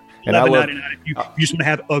 Yeah. And I love, $11.99 if you just want to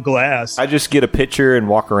have a glass. I just get a pitcher and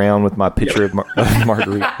walk around with my pitcher of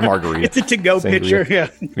margarita. It's a to-go Sangria. pitcher. Yeah.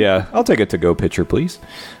 Yeah, I'll take a to-go pitcher, please.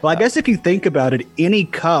 Well, I guess if you think about it, any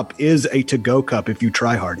cup is a to-go cup if you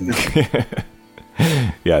try hard enough.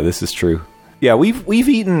 Yeah, this is true. Yeah, we've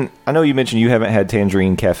eaten. I know you mentioned you haven't had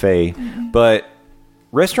Tangerine Cafe, but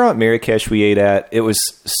Restaurant Marrakesh we ate at, it was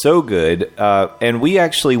so good, and we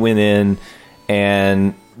actually went in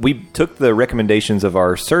and we took the recommendations of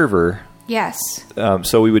our server, Yes.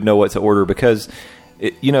 so we would know what to order because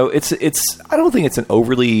it's. I don't think it's an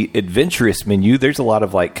overly adventurous menu. There's a lot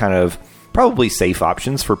of like kind of probably safe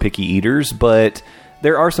options for picky eaters, but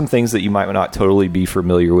there are some things that you might not totally be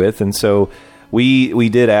familiar with, and so we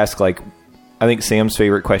did ask like. I think Sam's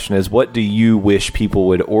favorite question is, what do you wish people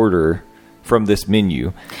would order from this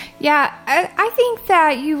menu? Yeah, I think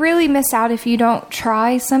that you really miss out if you don't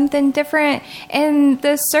try something different. And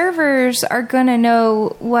the servers are going to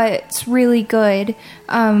know what's really good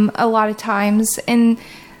a lot of times. And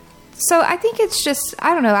so I think it's just,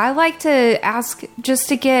 I don't know, I like to ask just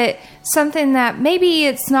to get something that maybe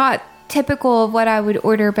it's not typical of what I would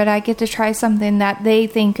order, but I get to try something that they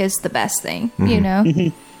think is the best thing, you know?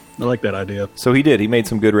 I like that idea. So he did. He made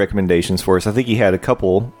some good recommendations for us. I think he had a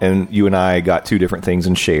couple, and you and I got two different things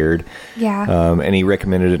and shared. Yeah. And he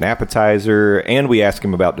recommended an appetizer, and we asked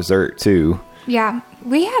him about dessert, too. Yeah.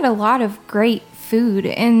 We had a lot of great food,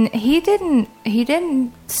 and he didn't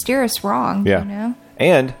steer us wrong, Yeah. you know?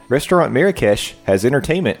 And Restaurant Marrakesh has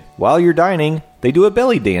entertainment. While you're dining, they do a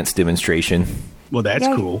belly dance demonstration. Well, that's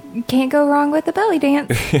Yeah, cool. You can't go wrong with the belly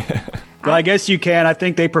dance. Well, I guess you can. I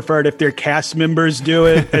think they prefer it if their cast members do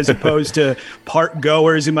it as opposed to park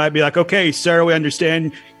goers who might be like, okay, sir, we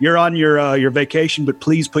understand you're on your vacation, but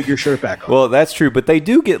please put your shirt back on. Well, that's true, but they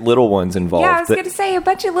do get little ones involved. Yeah, I was going to say a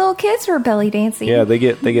bunch of little kids were belly dancing. Yeah, they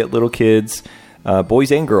get little kids.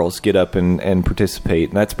 Boys and girls get up and participate,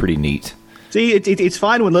 and that's pretty neat. See, it's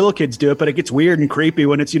fine when little kids do it, but it gets weird and creepy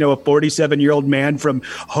when it's, a 47-year-old man from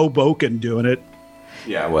Hoboken doing it.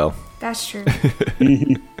 Yeah, well. That's true.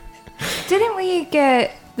 Didn't we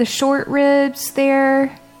get the short ribs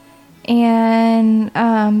there? And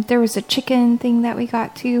there was a chicken thing that we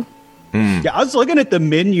got too. Yeah, I was looking at the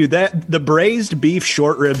menu. That the braised beef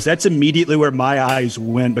short ribs, that's immediately where my eyes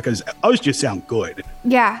went because those just sound good.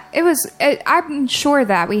 Yeah, it was. I'm sure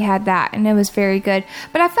that we had that, and it was very good.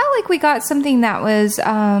 But I felt like we got something that was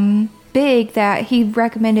big that he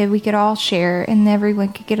recommended we could all share, and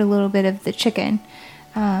everyone could get a little bit of the chicken.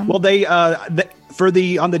 Well, they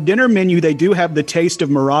on the dinner menu, they do have the Taste of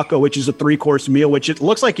Morocco, which is a 3-course meal, which it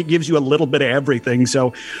looks like it gives you a little bit of everything.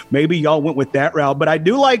 So maybe y'all went with that route. But I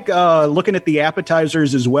do like looking at the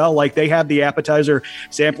appetizers as well. Like they have the appetizer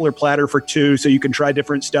sampler platter for $2, so you can try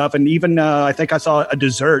different stuff. And even I think I saw a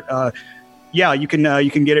dessert. yeah, you can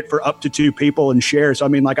get it for up to 2 people and share. So I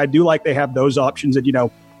mean, like, I do like they have those options that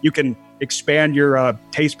you can expand your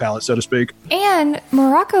taste palette, so to speak. And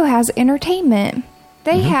Morocco has entertainment.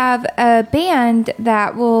 They have a band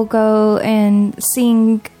that will go and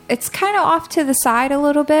sing. It's kind of off to the side a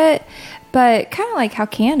little bit, but kind of like how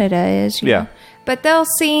Canada is. You know? But they'll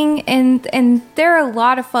sing, and they're a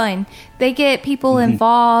lot of fun. They get people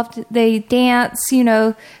involved. They dance,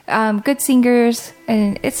 good singers,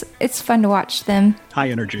 and it's fun to watch them. High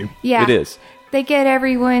energy. Yeah. It is. They get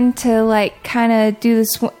everyone to like kind of do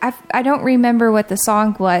this. I don't remember what the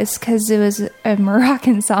song was because it was a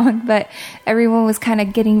Moroccan song, but everyone was kind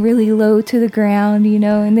of getting really low to the ground,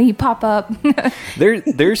 and then you pop up.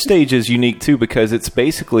 Their stage is unique too because it's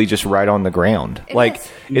basically just right on the ground.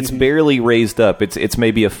 It's barely raised up. It's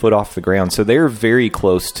maybe a foot off the ground. So they're very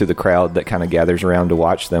close to the crowd that kind of gathers around to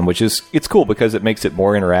watch them, it's cool because it makes it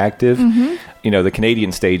more interactive. The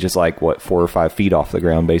Canadian stage is like 4 or 5 feet off the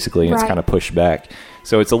ground basically, and it's kind of pushed back.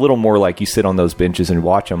 So it's a little more like you sit on those benches and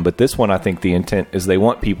watch them. But this one, I think the intent is they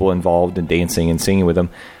want people involved in dancing and singing with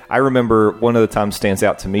them. I remember one of the times stands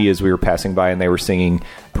out to me as we were passing by and they were singing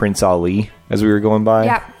Prince Ali as we were going by.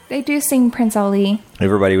 Yeah, they do sing Prince Ali.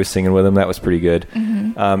 Everybody was singing with him. That was pretty good.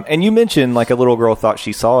 And you mentioned like a little girl thought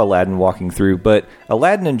she saw Aladdin walking through, but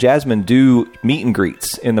Aladdin and Jasmine do meet and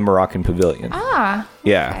greets in the Moroccan pavilion. Ah,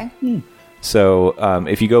 yeah. okay. So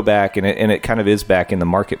if you go back, and it kind of is back in the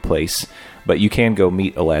marketplace, but you can go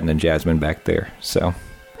meet Aladdin and Jasmine back there. So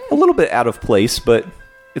a little bit out of place, but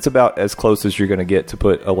it's about as close as you're going to get to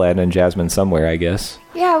put Aladdin and Jasmine somewhere, I guess.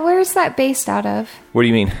 Yeah, where's that based out of? What do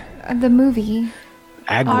you mean? The movie.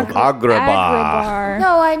 Agrabah.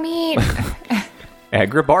 No, I mean...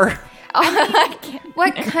 Agrabah?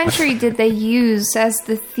 What country did they use as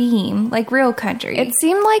the theme? Like real country? It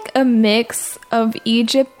seemed like a mix of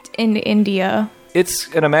Egypt and India.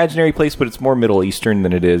 It's an imaginary place, but it's more Middle Eastern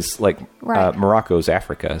than it is like Right. Morocco's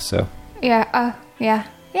Africa. So Yeah, yeah.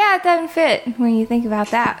 Yeah, it doesn't fit when you think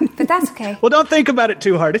about that, but that's okay. Well, don't think about it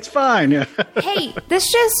too hard. It's fine. Hey,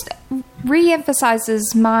 this just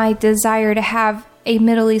re-emphasizes my desire to have a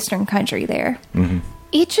Middle Eastern country there.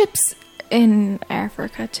 Egypt's in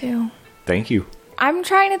Africa too. thank you. I'm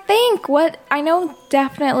trying to think what I know.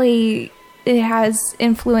 Definitely, it has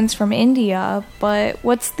influence from India, but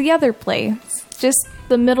what's the other place? Just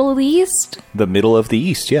the Middle East? The middle of the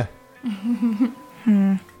East, yeah.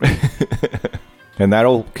 And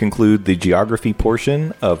that'll conclude the geography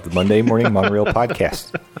portion of the Monday Morning Monorail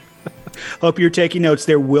podcast. Hope you're taking notes.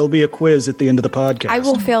 There will be a quiz at the end of the podcast. I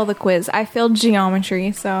will fail the quiz. I failed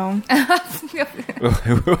geometry, so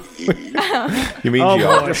You mean Oh,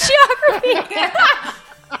 geography? geography.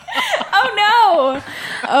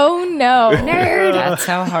 Oh no! Nerd. That's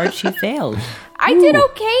how hard she failed. I did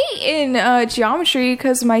okay in geometry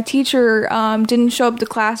because my teacher didn't show up to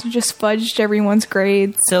class and just fudged everyone's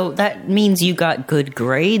grades. So that means you got good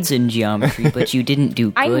grades in geometry, but you didn't do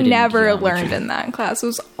good I in never geometry. learned in that class. It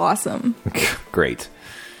was awesome. Great.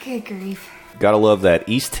 Good grief. Gotta love that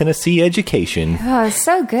East Tennessee education. Oh, it's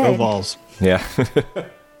so Go good. Oh, Vols. Yeah.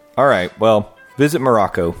 All right. Well, visit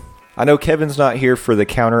Morocco. I know Kevin's not here for the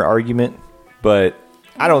counter argument, but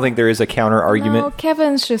I don't think there is a counter argument. No,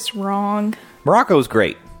 Kevin's just wrong. Morocco's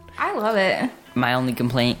great. I love it. My only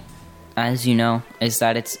complaint, as you know, is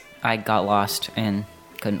that I got lost and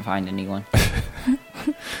couldn't find anyone.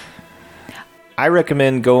 I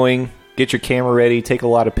recommend going, get your camera ready, take a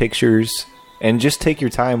lot of pictures, and just take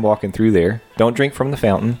your time walking through there. Don't drink from the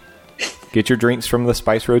fountain. Get your drinks from the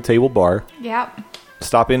Spice Road Table Bar. Yep.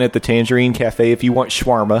 Stop in at the Tangerine Cafe if you want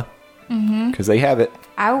shawarma, because they have it.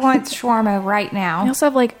 I want shawarma right I now. also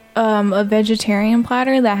have like a vegetarian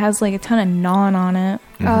platter that has like a ton of naan on it.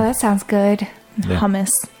 Oh, that sounds good. Yeah.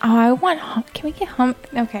 Hummus. Oh, I want Can we get hummus?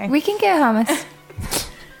 Okay. We can get hummus.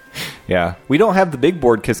 Yeah. We don't have the big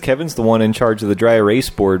board because Kevin's the one in charge of the dry erase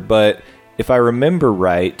board, but if I remember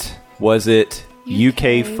right, was it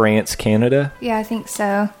UK, France, Canada? Yeah, I think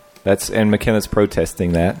so. And McKenna's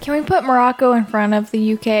protesting that. Can we put Morocco in front of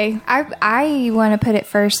the UK? I want to put it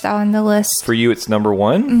first on the list. For you, it's number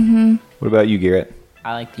one? Mm-hmm. What about you, Garrett?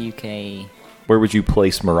 I like the UK. Where would you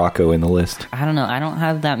place Morocco in the list? I don't know. I don't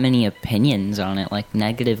have that many opinions on it, like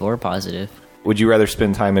negative or positive. Would you rather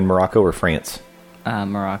spend time in Morocco or France?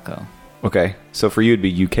 Morocco. Okay, so for you, it'd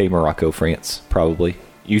be UK, Morocco, France, probably.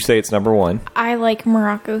 You say it's number one. I like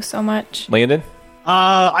Morocco so much. Landon?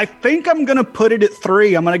 I think I'm going to put it at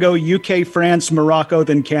 3. I'm going to go UK, France, Morocco,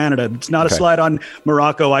 then Canada. It's not Okay. a slight on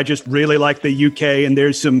Morocco. I just really like the UK, and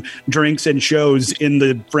there's some drinks and shows in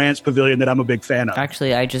the France pavilion that I'm a big fan of.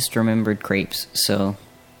 Actually, I just remembered crepes, so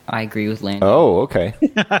I agree with Landon. Oh, okay.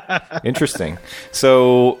 Interesting.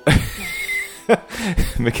 So,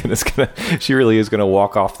 McKenna's she really is gonna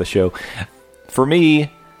walk off the show. For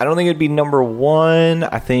me, I don't think it'd be number one.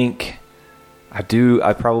 I think I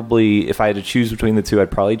probably, if I had to choose between the two, I'd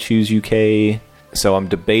probably choose UK. So I'm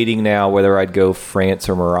debating now whether I'd go France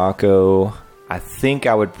or Morocco. I think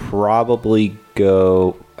I would probably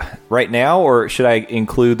go right now, or should I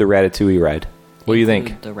include the Ratatouille ride? What do you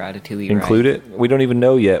think? The Ratatouille Include ride. it? We don't even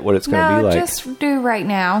know yet what it's going to be like. Just do right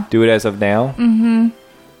now. Do it as of now? Mm-hmm.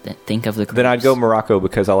 Then think of the cruise. Then I'd go Morocco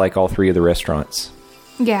because I like all three of the restaurants.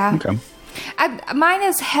 Yeah. Okay. Mine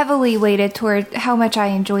is heavily weighted toward how much I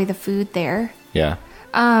enjoy the food there. Yeah.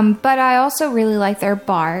 But I also really like their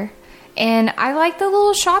bar. And I like the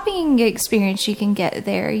little shopping experience you can get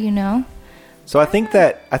there, you know? So I think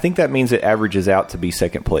that means it averages out to be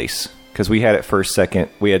second place because we had it first, second.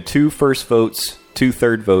 We had 2 first votes, 2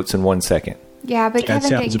 third votes, and 1 second. Yeah, but That Kevin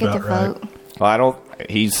sounds didn't get to about vote. Well,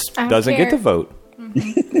 he I don't doesn't get care. to vote.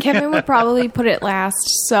 Kevin would probably put it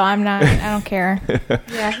last, so I don't care.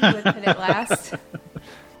 Yeah, he would put it last.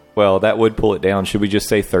 Well, that would pull it down. Should we just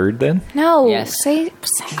say third then? No, Yes. say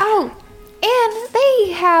Oh, and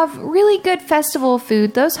they have really good festival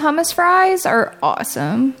food. Those hummus fries are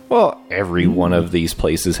awesome. Well, every one of these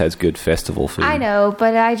places has good festival food. I know,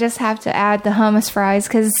 but I just have to add the hummus fries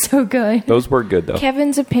because it's so good. Those were good though.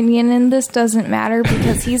 Kevin's opinion in this doesn't matter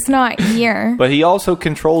because he's not here. But he also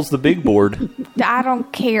controls the big board. I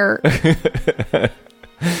don't care.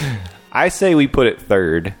 I say we put it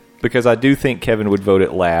third because I do think Kevin would vote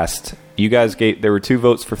it last. You guys there were 2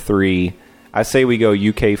 votes for 3. I say we go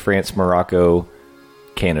UK, France, Morocco,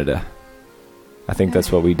 Canada. I think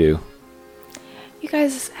that's what we do. You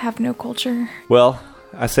guys have no culture. Well,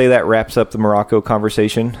 I say that wraps up the Morocco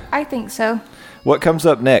conversation. I think so. What comes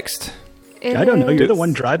up next? I don't know. You're the It's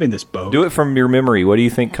one driving this boat. Do it from your memory. What do you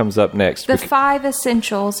think comes up next? The 5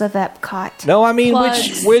 essentials of Epcot. No, I mean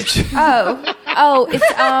Plugs. which Oh, it's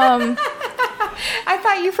I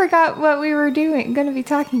thought you forgot what we were going to be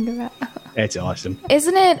talking about. That's awesome.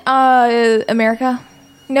 isn't it America?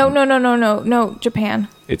 No, Japan.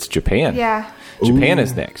 It's Japan. Yeah. Japan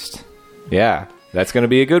is next. Yeah, that's going to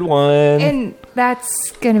be a good one. And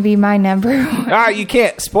that's going to be my number 1. You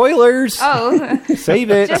can't. Spoilers. Oh, Save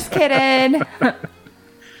it. just kidding.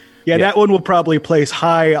 Yeah, that one will probably place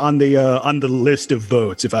high on the list of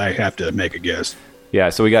votes if I have to make a guess. Yeah,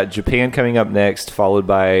 so we got Japan coming up next, followed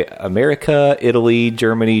by America, Italy,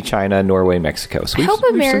 Germany, China, Norway, Mexico. So I hope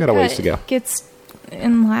we've still got a ways to go. America gets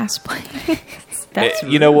in last place. That's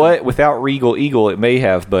You know what? Without Regal Eagle, it may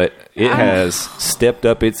have, but it has stepped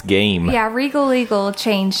up its game. Yeah, Regal Eagle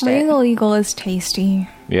changed it. Regal Eagle is tasty.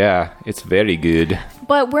 Yeah, it's very good.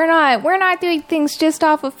 But we're not doing things just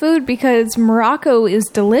off of food because Morocco is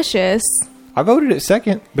delicious I voted it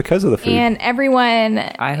second because of the food. and everyone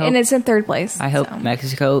hope- and it's in third place. I hope so.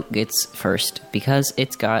 Mexico gets first because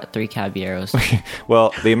it's got 3 caballeros.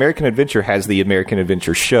 Well, the American Adventure has the American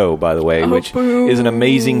Adventure Show, by the way, which is an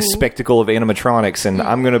amazing spectacle of animatronics, and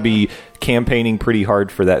I'm going to be campaigning pretty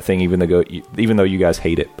hard for that thing, even though you guys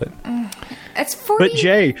hate it. But It's 40. But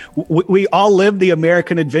Jay, we all live the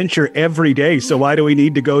American adventure every day, so why do we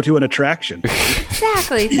need to go to an attraction?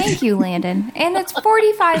 Exactly. Thank you, Landon. And it's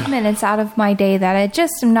 45 minutes out of my day that I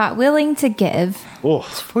just am not willing to give. Oh,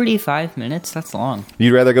 45 minutes? That's long.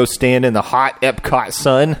 you'd rather go stand in the hot Epcot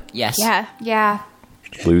sun? Yes. Yeah. Yeah.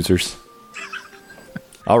 Losers.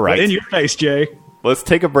 All right. right in your face, Jay. Let's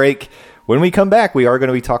take a break. When we come back, we are going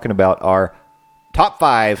to be talking about our top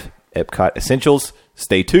 5 Epcot essentials.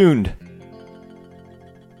 Stay tuned.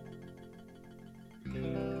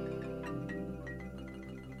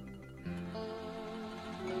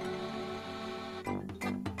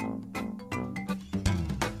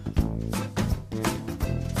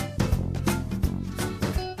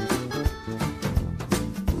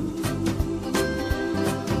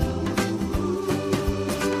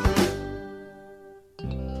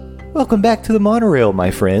 Welcome back to the monorail,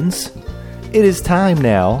 my friends. It is time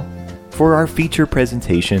now for our feature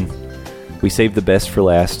presentation. We saved the best for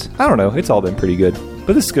last. I don't know, it's all been pretty good,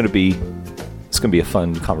 but this is going to be a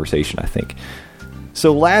fun conversation, I think.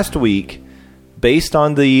 So last week, based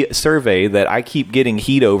on the survey that I keep getting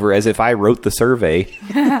heat over as if I wrote the survey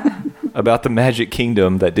about the Magic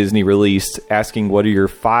Kingdom that Disney released, asking what are your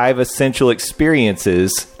 5 essential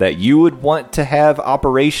experiences that you would want to have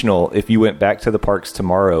operational if you went back to the parks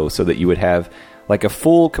tomorrow so that you would have like a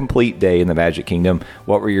full, complete day in the Magic Kingdom.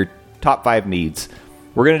 What were your top 5 needs?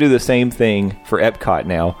 We're going to do the same thing for Epcot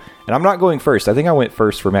now. And I'm not going first. I think I went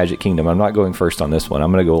first for Magic Kingdom. I'm not going first on this one.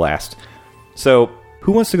 I'm going to go last. So,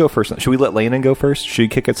 who wants to go first? Should we let Landon go first? Should he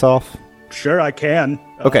kick us off? Sure, I can.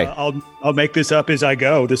 Okay. I'll make this up as I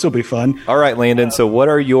go. This will be fun. All right, Landon. So, what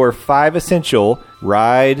are your 5 essential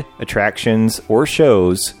ride, attractions, or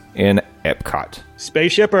shows in Epcot?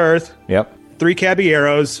 Spaceship Earth, Yep. 3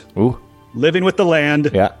 Caballeros, Ooh. Living with the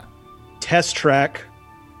Land, Yeah. Test Track,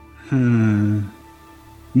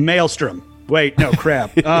 Maelstrom. Wait, no,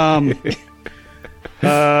 crap. I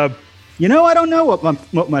don't know what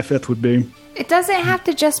my 5th would be. It doesn't have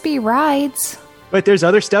to just be rides. Wait, there's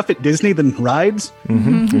other stuff at Disney than rides?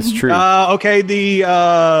 It's true. Okay, the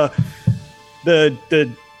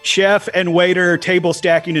chef and waiter table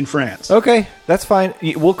stacking in France. Okay, that's fine.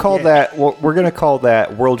 We'll call that. We're going to call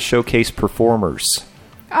that World Showcase Performers.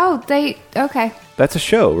 Oh, okay. That's a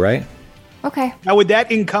show, right? Okay. Now, would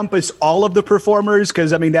that encompass all of the performers?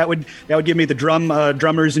 Because I mean, that would give me the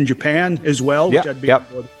drummers in Japan as well. Which I'd be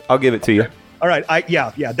Yep. I'll give it to you. All right.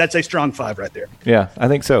 That's a strong 5 right there. Yeah, I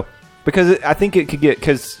think so. Because I think it could get,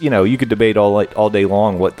 because you could debate all day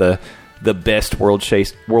long what the best World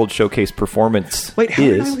Showcase performance Wait, how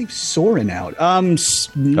is. did I leave Soren out?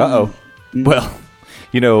 Well,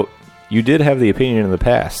 you did have the opinion in the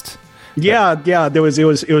past. Yeah, it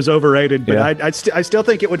was overrated, but Yeah. I still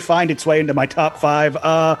think it would find its way into my top 5.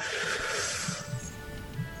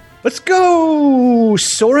 Let's go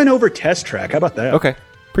Soren over Test Track. How about that? Okay,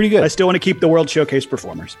 pretty good. I still want to keep the World Showcase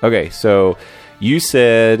performers. Okay, so you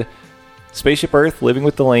said Spaceship Earth, Living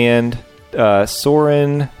with the Land,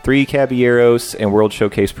 Soarin', 3 Caballeros, and World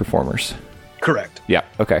Showcase Performers. Correct. Yeah,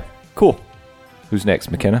 okay. Cool. Who's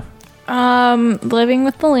next, McKenna? Living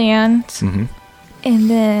with the Land.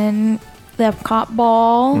 And then the Epcot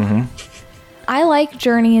Ball. I like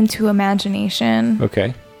Journey into Imagination.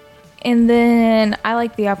 Okay. And then I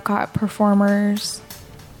like the Epcot Performers.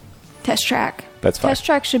 Test Track. That's fine. Test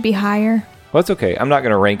Track should be higher. Well, that's okay. I'm not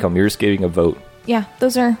going to rank them. You're just giving a vote. Yeah,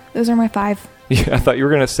 those are my 5. Yeah, I thought you were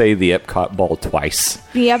going to say the Epcot Ball twice.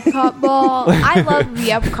 The Epcot Ball. I love the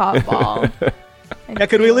Epcot Ball. Yeah,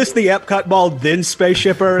 could we list the Epcot Ball then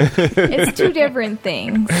Spaceship Earth? It's 2 different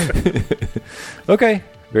things. Okay,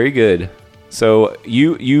 very good. So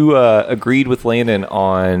you agreed with Landon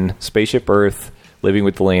on Spaceship Earth, Living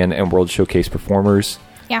with the Land, and World Showcase Performers.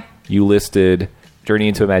 Yeah. You listed Journey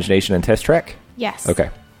into Imagination and Test Track? Yes. Okay,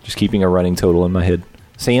 just keeping a running total in my head.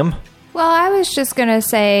 Sam? Well, I was just going to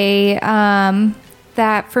say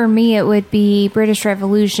that for me it would be British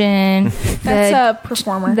Revolution. That's a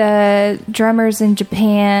performer. The drummers in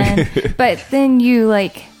Japan. But then you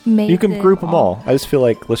made You can group them all. I just feel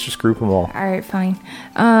like let's just group them all. All right, fine.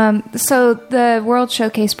 So the World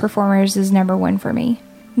Showcase Performers is number 1 for me.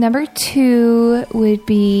 Number 2 would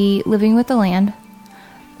be Living with the Land.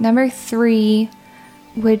 Number 3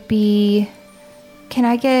 would be, can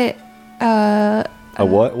I get A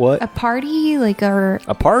what? a party?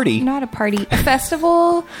 A party? Not a party. A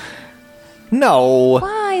festival? No.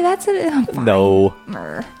 Why? That's it. Fine. No.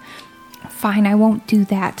 Fine, I won't do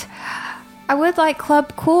that. I would like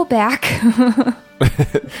Club Cool back.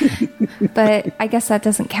 But I guess that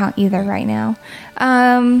doesn't count either right now.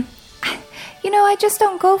 I just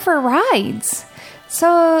don't go for rides.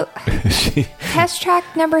 So, Test Track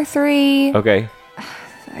number 3. Okay.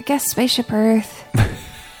 I guess Spaceship Earth.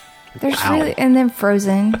 There's really, and then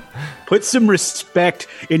Frozen. Put some respect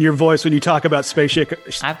in your voice when you talk about Spaceship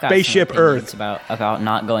I've got Spaceship some opinions Earth. about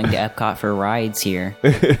not going to Epcot for rides here.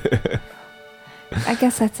 I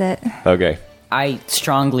guess that's it. Okay. I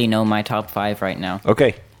strongly know my top 5 right now.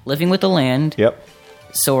 Okay. Living with the Land, Yep.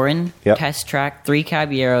 Soarin', Yep. Test Track, 3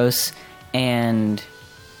 Caballeros, and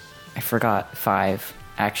I forgot 5,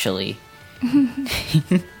 actually.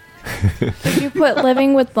 Did you put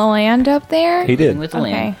Living with the Land up there? He did. Living with the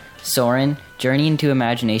Okay. Land, Soarin', Journey into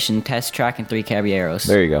Imagination, Test Track, and 3 Caballeros.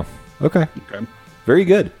 There you go. Okay. Very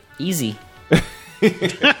good. Easy.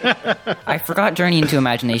 I forgot Journey into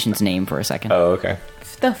Imagination's name for a second. Oh, okay.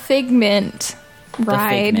 The Figment The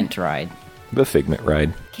ride. Figment ride. The Figment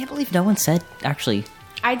ride. Can't believe no one said, actually,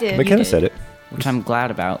 I did. McKenna said it. which I'm glad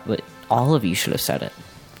about, but all of you should have said it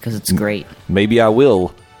because it's great. Maybe I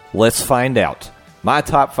will. Let's find out. My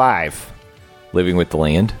top 5. Living with the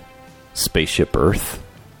Land, Spaceship Earth,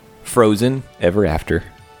 Frozen, Ever After.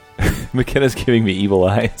 McKenna's giving me evil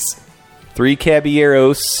eyes. 3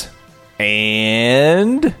 Caballeros,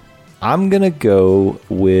 and I'm going to go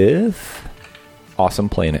with Awesome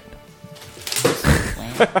Planet.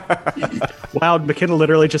 Wow, McKenna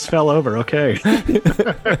literally just fell over. Okay.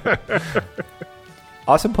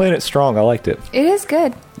 Awesome Planet's strong. I liked it. It is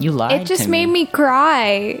good. You lied It just to made me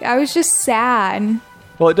cry. I was just sad.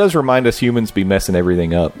 Well, it does remind us humans be messing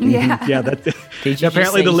everything up. Yeah. Yeah, that, Did you just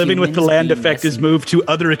apparently say the living with the humans land be effect is messing- moved to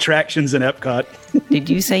other attractions in Epcot. Did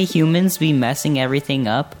you say humans be messing everything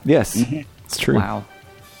up? Yes, it's true. Wow.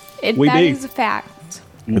 That We be. is a fact.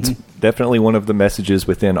 It's definitely one of the messages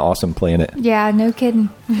within Awesome Planet. Yeah, no kidding.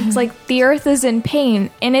 It's like the Earth is in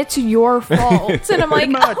pain, and it's your fault. And I'm like,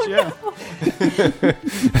 Much, oh, yeah.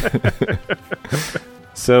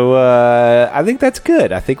 So I think that's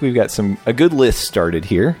good. I think we've got a good list started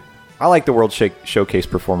here. I like the World Showcase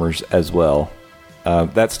performers as well.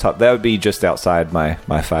 That's top. That would be just outside my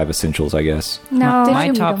 5 essentials, I guess. No, My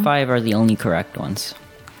you top read 'em? 5 are the only correct ones.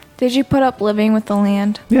 Did you put up Living with the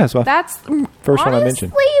Land? Yeah, so That's First one I honestly,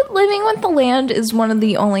 mentioned. Living with the Land is one of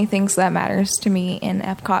the only things that matters to me in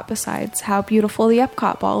Epcot besides how beautiful the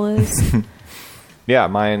Epcot ball is. yeah,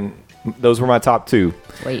 mine. Those were my top 2.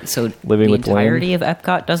 Wait, so Living the with the Land? entirety of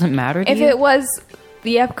Epcot doesn't matter to If you? it was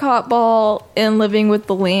the Epcot ball and Living with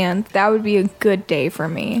the Land, that would be a good day for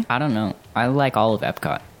me. I don't know. I like all of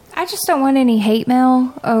Epcot. I just don't want any hate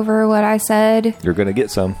mail over what I said You're gonna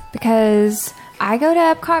get some. because I go to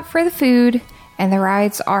Epcot for the food and the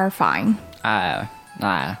rides are fine.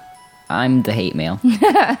 I'm the hate mail.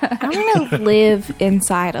 I want to live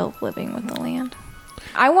inside of Living with the Land.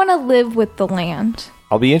 I want to live with the land.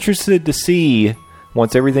 I'll be interested to see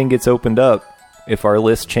once everything gets opened up if our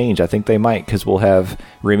lists change. I think they might because we'll have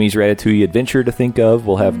Remy's Ratatouille Adventure to think of.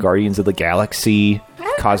 We'll have Guardians of the Galaxy,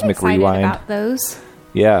 Cosmic I'm excited Rewind. about those.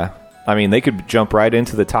 Yeah, I mean they could jump right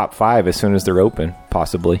into the top 5 as soon as they're open,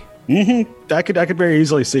 possibly. I could very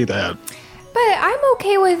easily see that. But I'm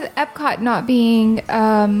okay with Epcot not being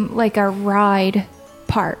like a ride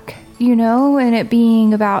park, you know, and it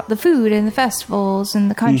being about the food and the festivals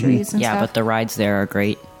and the countries and Yeah, stuff. but the rides there are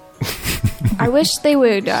great. I wish they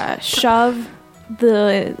would shove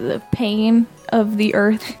the pain of the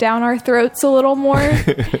earth down our throats a little more.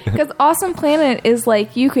 Because Awesome Planet is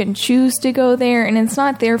like you can choose to go there and it's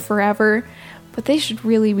not there forever. But they should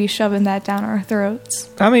really be shoving that down our throats.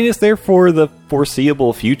 I mean, it's there for the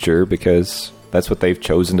foreseeable future because that's what they've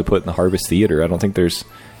chosen to put in the Harvest Theater. I don't think there's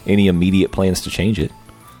any immediate plans to change it.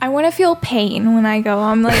 I want to feel pain when I go.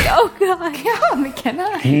 I'm like, oh god, Oh,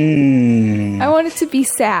 McKenna. I want it to be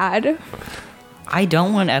sad. I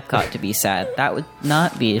don't want Epcot to be sad. That would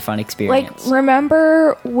not be a fun Like, experience.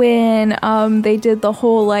 remember when they did the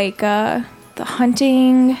whole the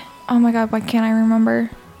hunting? Oh my god, why can't I remember?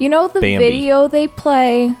 You know the Bambi. video they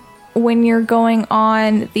play when you're going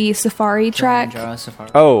on the safari track? Kilimanjaro Safari.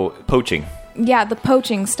 Oh, poaching. Yeah, the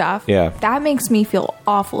poaching stuff. Yeah. That makes me feel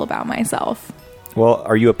awful about myself. Well,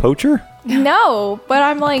 are you a poacher? No, but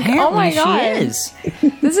I'm like, Apparently oh my she god, is.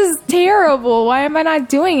 this is terrible. Why am I not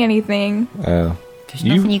doing anything? There's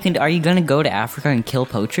nothing you can do. Are you going to go to Africa and kill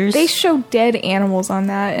poachers? They show dead animals on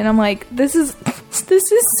that, and I'm like, this is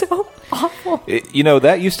so awful.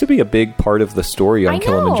 That used to be a big part of the story on I know.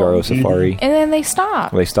 Kilimanjaro Safari. And then they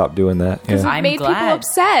stop. They stopped doing that. Yeah. I'm Made people glad.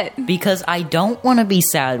 upset. Because I don't want to be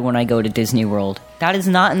sad when I go to Disney World. That is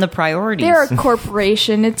not in the priorities. They're a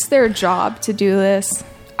corporation. It's their job to do this.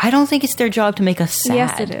 I don't think it's their job to make us sad.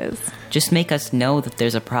 Yes, it is. Just make us know that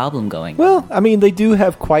there's a problem going on. Well, I mean, they do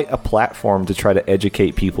have quite a platform to try to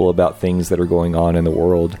educate people about things that are going on in the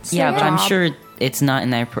world. Yeah, but I'm job. sure it's not in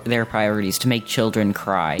their priorities to make children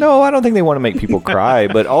cry. No, I don't think they want to make people cry,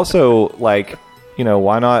 but also, why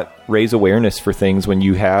not raise awareness for things when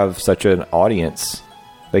you have such an audience?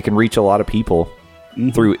 They can reach a lot of people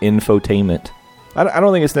through infotainment. I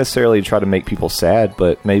don't think it's necessarily to try to make people sad,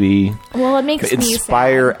 but maybe Well, it makes me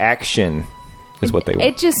inspire sad. action is what they want.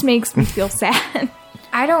 It just makes me feel sad.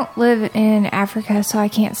 I don't live in Africa, so I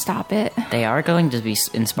can't stop it. They are going to be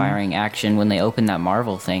inspiring action when they open that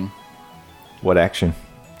Marvel thing. What action?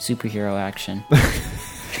 Superhero action.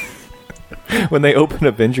 When they open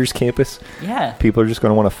Avengers Campus, Yeah. people are just going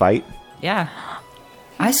to want to fight? Yeah.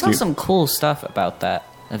 I saw some cool stuff about that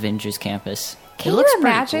Avengers campus. Can it looks you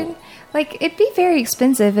pretty imagine? cool. Like, it'd be very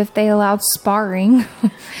expensive if they allowed sparring.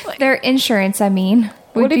 Their insurance, I mean,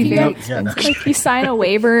 would What if be you very don't- Like you sign a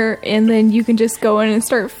waiver and then you can just go in and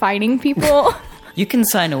start fighting people. You can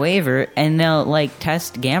sign a waiver and they'll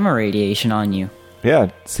test gamma radiation on you. Yeah,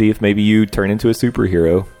 see if maybe you turn into a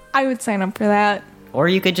superhero. I would sign up for that. Or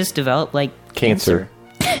you could just develop Cancer.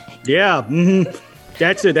 Yeah,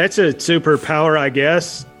 that's a superpower, I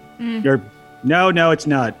guess. No, it's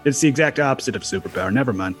not. It's the exact opposite of superpower.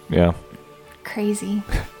 Never mind. Yeah. crazy.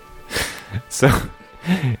 So,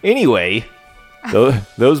 anyway,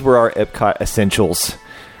 those were our Epcot essentials.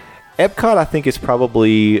 Epcot, I think, is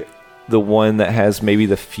probably the one that has maybe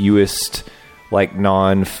the fewest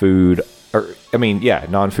non-food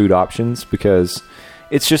options because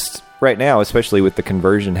it's just right now, especially with the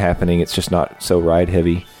conversion happening, it's just not so ride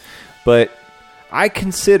heavy. But I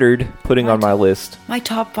considered putting on my list. My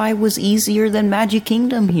top 5 was easier than Magic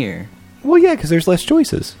Kingdom here. Well, yeah, because there's less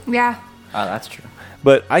choices. Yeah. Oh, that's true.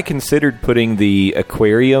 But I considered putting the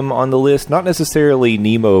aquarium on the list. Not necessarily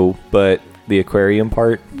Nemo, but the aquarium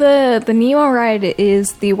part. The Nemo ride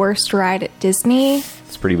is the worst ride at Disney.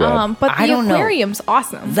 It's pretty bad. But I the don't know. aquarium's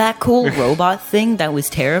awesome. That cool robot thing that was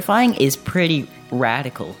terrifying is pretty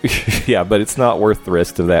radical. Yeah, but it's not worth the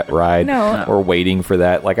rest of that ride. No. Or waiting for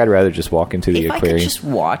that. Like, I'd rather just walk into the If I aquarium. could just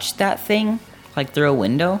watch that thing, like through a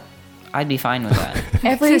window, I'd be fine with that.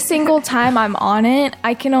 Every single time I'm on it,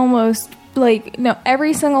 I can almost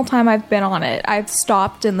every single time I've been on it, I've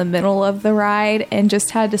stopped in the middle of the ride and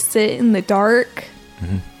just had to sit in the dark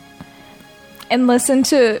and listen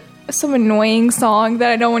to some annoying song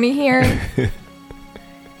that I don't want to hear.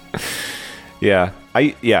 Yeah,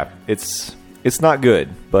 it's not good,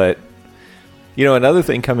 but another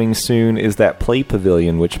thing coming soon is that Play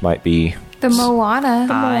Pavilion, which might be The Moana.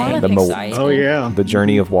 I'm The Mo- excited. Oh, yeah. the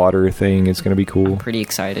Journey of Water thing. It's going to be cool. Pretty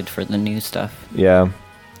excited for the new stuff. Yeah,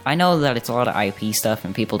 I know that it's a lot of IP stuff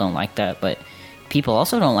and people don't like that, but people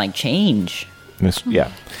also don't like change.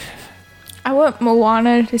 yeah. I want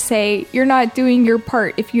Moana to say, "You're not doing your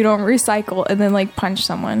part if you don't recycle," and then punch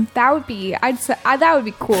someone. That would be, that would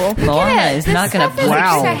be cool. Moana is This not going stuff to. isn't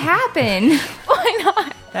Wow. gonna happen. Why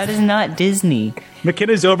not? That is not Disney.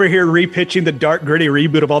 McKenna's over here repitching the dark, gritty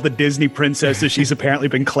reboot of all the Disney princesses she's apparently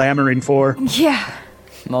been clamoring for. Yeah.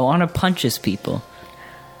 Moana punches people.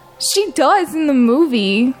 She does in the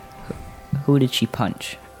movie. Who did she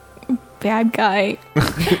punch? Bad guy.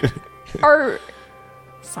 Or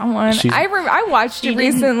someone. She's- I watched She it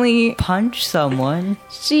didn't recently. Punch someone.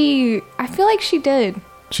 I feel like she did.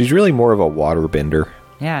 She's really more of a waterbender.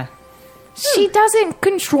 Yeah. She doesn't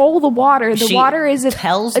control the water. The She water is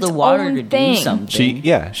tells its the water own to thing. do something.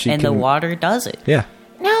 She and can, the water does it. Yeah,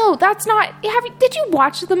 No, that's not. Did you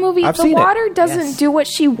watch the movie? I've The seen it. water doesn't Yes. do what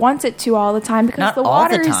she wants it to all the time because Not the all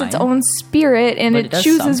the water is its time. own spirit and But it it does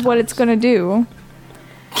chooses what it's sometimes. going to do.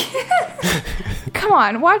 Come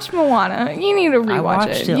on, watch Moana. You need to rewatch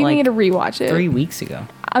watched it. it, You like, need to rewatch it. 3 weeks ago.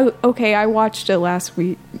 Okay, I watched it last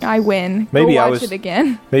week. I win. Maybe Go I watch was- it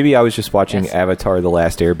again. maybe I was just watching Yes. Avatar: The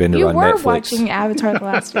Last Airbender You on were Netflix. watching Avatar: The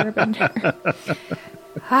Last Airbender.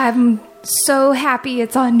 I'm so happy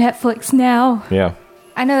it's on Netflix now. Yeah,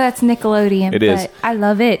 I know that's Nickelodeon, It but is. I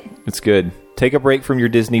love it. it's good. Take a break from your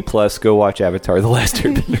Disney Plus. Go watch Avatar: The Last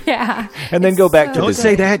Airbender, Yeah. and then go back to Don't Disney.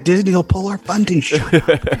 say that. Disney will pull our funding shut.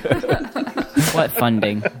 What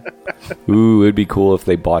funding? Ooh, it'd be cool if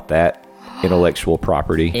they bought that intellectual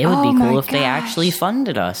property. It would Oh be my cool if they gosh. actually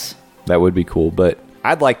funded us. That would be cool, but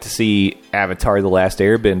I'd like to see Avatar: The Last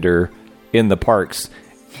Airbender in the parks.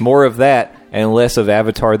 More of that and less of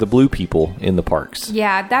Avatar: The Blue People in the parks.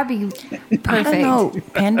 Yeah, that'd be perfect. I don't know.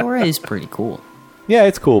 Pandora is pretty cool. Yeah,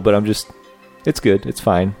 it's cool, but it's good. It's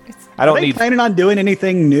fine. I Are don't they need. planning on doing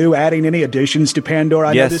anything new, adding any additions to Pandora?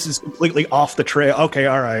 I know Yes. this is completely off the trail. Okay,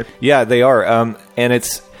 all right. Yeah, they are. And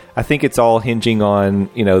I think it's all hinging on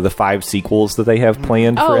the 5 sequels that they have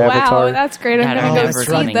planned Oh for Avatar. wow, that's great! I'm That gonna are go never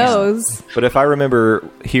see coming out. those. But if I remember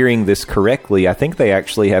hearing this correctly, I think they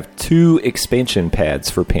actually have 2 expansion pads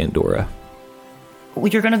for Pandora. Well,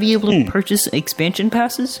 you're going to be able to purchase expansion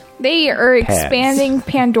passes? They are expanding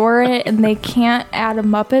Pandora, and they can't add a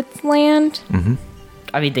Muppets Land.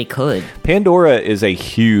 I mean, they could. Pandora is a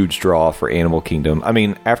huge draw for Animal Kingdom. I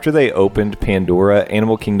mean, after they opened Pandora,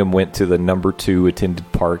 Animal Kingdom went to the number 2 attended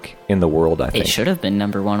park in the world, I think. It should have been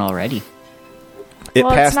number 1 already. It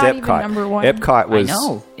Well, it's passed not even Epcot. number 1. Epcot was. I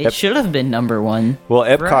know. It Ep- should have been number 1. well,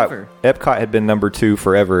 forever. Epcot had been number 2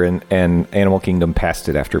 forever, and Animal Kingdom passed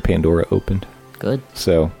it after Pandora opened. Good.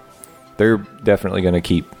 So they're definitely going to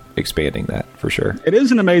keep expanding that for sure. It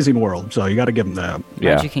is an amazing world, so you got to give them that.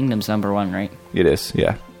 Yeah, Magic Kingdom's number 1, right? it is.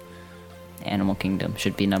 Yeah. Animal Kingdom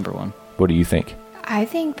should be number 1. What do you think? I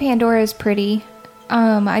think Pandora is pretty.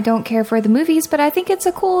 I don't care for the movies, but I think it's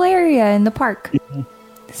a cool area in the park.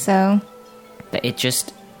 So, But it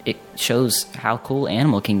shows how cool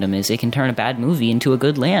Animal Kingdom is. It can turn a bad movie into a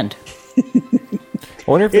good land. I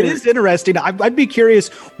wonder if It is interesting. I'd be curious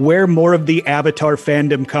where more of the Avatar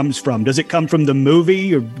fandom comes from. Does it come from the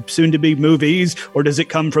movie or soon-to-be movies, or does it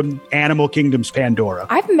come from Animal Kingdom's Pandora?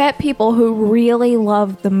 I've met people who really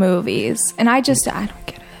love the movies, and I don't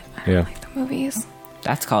get it. Yeah. The movies.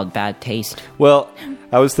 That's called bad taste. Well,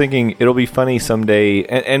 I was thinking it'll be funny someday,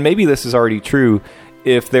 and maybe this is already true,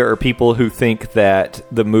 if there are people who think that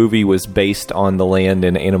the movie was based on the land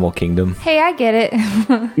in Animal Kingdom. hey, I get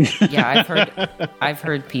it. Yeah, I've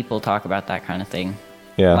heard people talk about that kind of thing.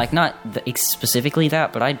 Yeah. Like, not specifically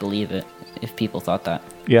that, but I'd believe it if people thought that.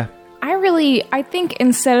 Yeah. I think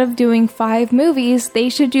instead of doing 5 movies, they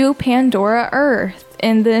should do Pandora Earth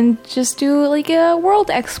and then just do like a world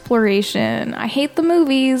exploration. I hate the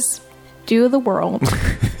movies. Do the world.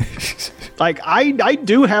 Like, I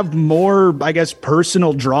do have more, I guess,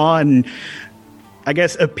 personal drawn, I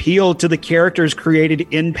guess, appeal to the characters created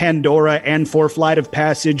in Pandora and for Flight of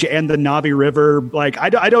Passage and the Navi River. Like, I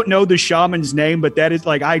don't know the shaman's name, but that is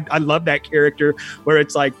like, I love that character where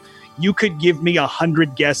it's like, you could give me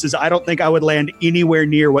 100 guesses. I don't think I would land anywhere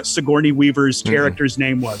near what Sigourney Weaver's character's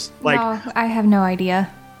name was. Like, No, I have no idea.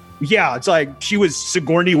 yeah, it's like she was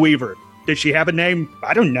Sigourney Weaver. Did she have a name?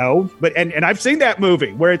 I don't know. But and I've seen that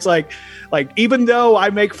movie where it's like even though I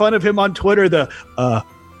make fun of him on Twitter,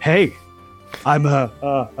 hey, I'm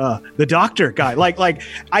the doctor guy. Like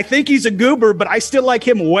I think he's a goober, but I still like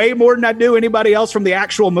him way more than I do anybody else from the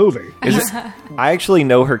actual movie. I actually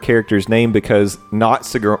know her character's name because not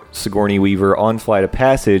Sigourney Weaver on Flight of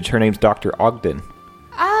Passage. Her name's Dr. Ogden.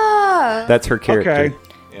 Ah, That's her character.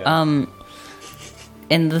 Okay.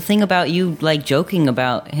 And the thing about you, like, joking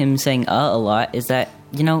about him saying a lot is that,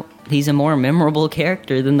 you know, he's a more memorable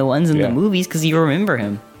character than the ones in Yeah. the movies because you remember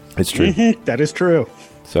him. It's true. That is true.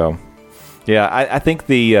 So, yeah, I think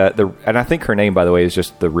and I think her name, by the way, is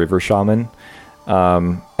just the River Shaman.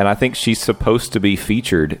 And I think she's supposed to be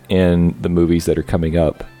featured in the movies that are coming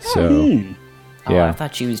up. So, Oh, yeah. I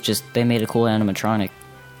thought she was just, they made a cool animatronic.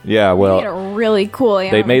 Yeah, Made well, a really cool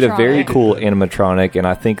they made a very animatronic. cool animatronic, and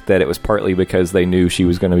I think that it was partly because they knew she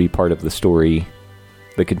was going to be part of the story,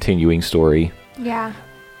 the continuing story yeah.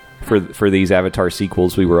 for these Avatar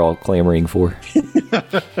sequels we were all clamoring for.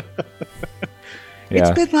 It's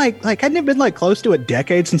been like hadn't it been like close to a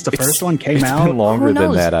decade since the first one came It's out? been longer Who than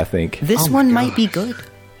knows? that, I think. This one might be good.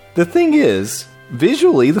 The thing is,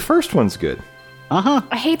 visually, the first one's good. I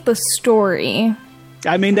hate the story.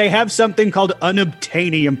 I mean, they have something called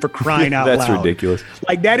unobtainium for crying out That's loud. ridiculous.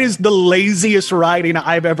 Like, that is the laziest writing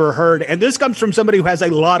I've ever heard. And this comes from somebody who has a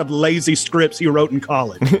lot of lazy scripts he wrote in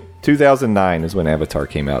college. 2009 is when Avatar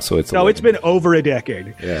came out, so it's No, it's been over a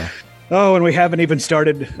decade. yeah. Oh, and we haven't even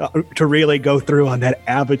started to really go through on that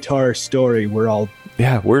Avatar story. We're all,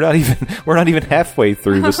 Yeah, we're not even halfway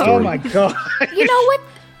through the story. oh my God. You know what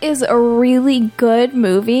is a really good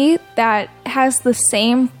movie that has the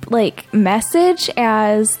same like message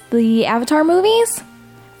as the Avatar movies?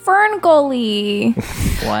 Ferngully.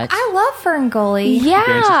 What? I love Ferngully.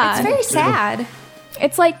 Yeah. It's very sad.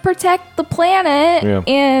 It's like protect the planet Yeah.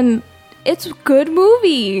 and it's a good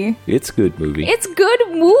movie. It's a good movie. It's good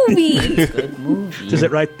movie. Good movie. Says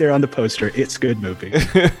it right there on the poster. It's a good movie.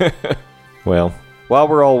 Well, while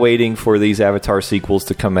we're all waiting for these Avatar sequels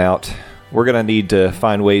to come out, we're going to need to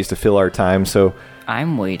find ways to fill our time. So,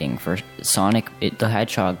 I'm waiting for Sonic the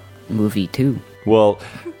Hedgehog movie too. well,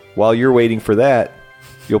 while you're waiting for that,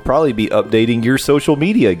 you'll probably be updating your social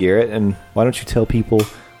media, Garrett. And why don't you tell people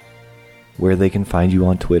where they can find you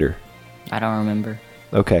on Twitter? I don't remember.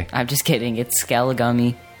 Okay. I'm just kidding. It's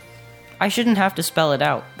Skelligummy. I shouldn't have to spell it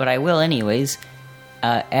out, but I will anyways.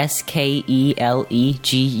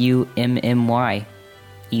 SKELEGUMMY.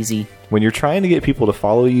 Easy. When you're trying to get people to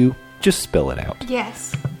follow you, just spell it out.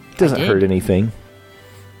 Yes. It doesn't did. hurt anything.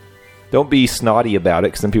 Don't be snotty about it,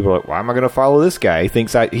 because then people are like, why am I going to follow this guy?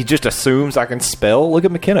 He just assumes I can spell. Look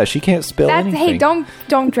at McKenna. She can't spell anything. Hey, don't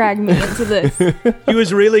drag me into this. He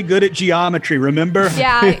was really good at geometry, remember?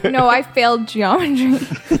 Yeah, no, I failed geometry.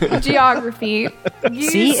 Geography.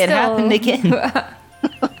 See, it happened again.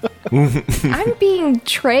 I'm being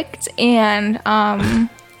tricked and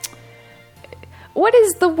what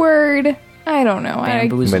is the word? I don't know.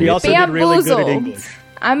 Bamboozled. He also did really good at Bamboozled. English.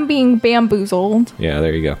 I'm being bamboozled. Yeah,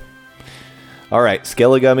 there you go. All right,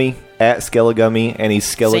 Skelligummy at Skelligummy, and he's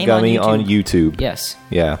Skelligummy Same on on YouTube. Yes.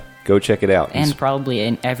 Yeah, go check it out. And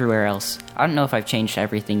probably everywhere else. I don't know if I've changed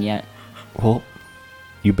everything yet. Well,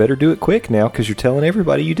 you better do it quick now, because you're telling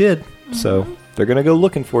everybody you did. So they're going to go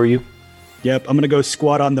looking for you. Yep, I'm going to go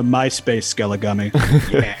squat on the MySpace Skelligummy.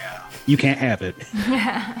 Yeah, you can't have it.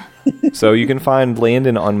 So you can find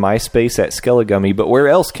Landon on MySpace at Skelligummy, but where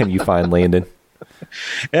else can you find Landon?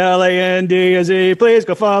 Landon, please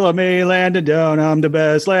go follow me. Landon Doan, I'm the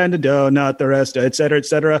best. Landon Doan, not the rest, etc.,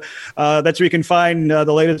 etc. That's where you can find the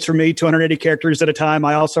latest from me, 280 characters at a time.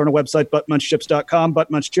 I also own a website, buttmunchchips.com,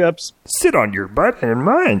 buttmunchchips. Sit on your butt and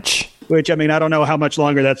munch. which, I mean, I don't know how much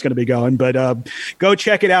longer that's going to be going, but go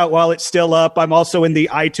check it out while it's still up. I'm also in the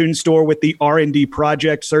iTunes store with the R&D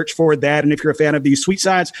Project. Search for that. And if you're a fan of the sweet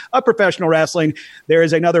science of professional wrestling, there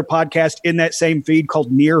is another podcast in that same feed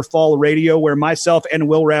called Near Fall Radio, where myself and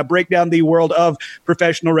Will Rabb break down the world of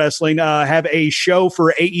professional wrestling. Have a show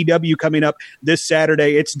for AEW coming up this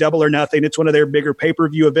Saturday. It's Double or Nothing. It's one of their bigger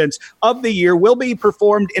pay-per-view events of the year. Will be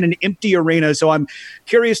performed in an empty arena, so I'm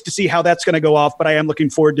curious to see how that's going to go off, but I am looking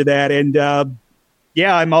forward to that. And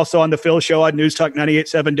yeah, I'm also on the Phil Show on News Talk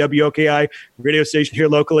 98.7 WOKI radio station here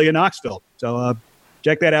locally in Knoxville. So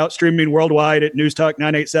check that out, streaming worldwide at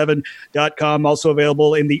newstalk987.com. Also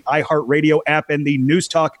available in the iHeartRadio app and the News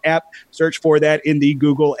Talk app. Search for that in the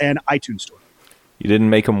Google and iTunes store. You didn't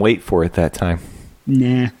make them wait for it that time.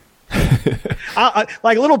 Nah.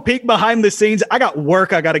 Like a little peek behind the scenes. I got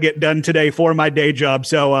work I got to get done today for my day job,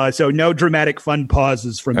 so no dramatic fun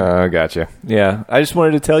pauses from me. Gotcha. Yeah, I just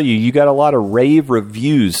wanted to tell you, you got a lot of rave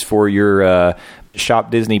reviews for your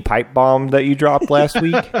Shop Disney pipe bomb that you dropped last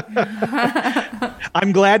week.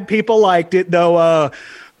 I'm glad people liked it, though.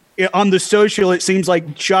 On the social, it seems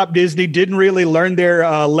like Shop Disney didn't really learn their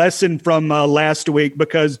lesson from last week,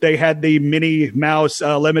 because they had the Minnie Mouse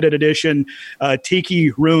limited edition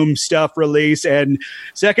Tiki Room stuff release, and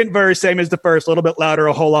second verse, same as the first, a little bit louder,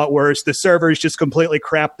 a whole lot worse. The servers just completely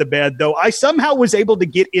crapped the bed, though I somehow was able to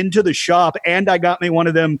get into the shop, and I got me one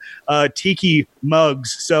of them Tiki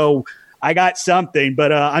mugs, so I got something,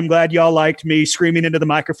 but I'm glad y'all liked me screaming into the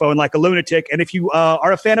microphone like a lunatic. And if you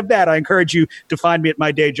are a fan of that, I encourage you to find me at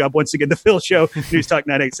my day job. Once again, The Phil Show, News Talk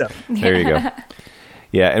 987. There you go.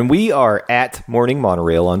 Yeah, and we are at Morning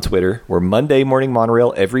Monorail on Twitter. We're Monday Morning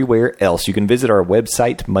Monorail everywhere else. You can visit our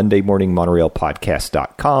website,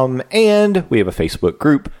 mondaymorningmonorailpodcast.com, and we have a Facebook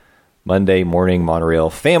group, Monday Morning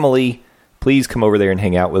Monorail Family. Please come over there and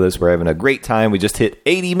hang out with us. We're having a great time. We just hit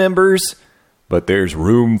 80 members. But there's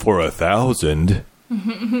room for 1,000.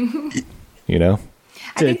 You know?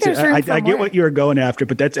 I think there's room for I get more. what you were going after,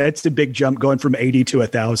 but that's the big jump going from 80 to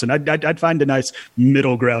 1,000. I'd find a nice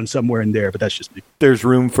middle ground somewhere in there, but that's just me. There's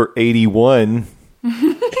room for 81.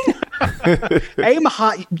 Aim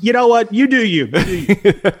high. You know what? You do you.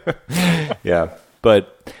 Yeah.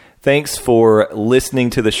 But thanks for listening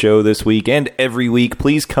to the show this week and every week.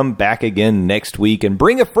 Please come back again next week and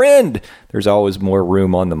bring a friend. There's always more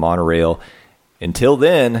room on the monorail. Until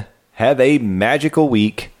then, have a magical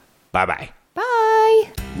week. Bye-bye. Bye.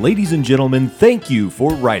 Ladies and gentlemen, thank you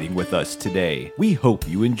for riding with us today. We hope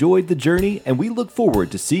you enjoyed the journey, and we look forward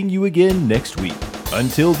to seeing you again next week.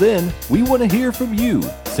 Until then, we want to hear from you.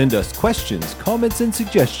 Send us questions, comments, and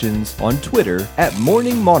suggestions on Twitter at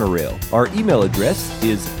Morning Monorail. Our email address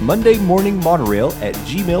is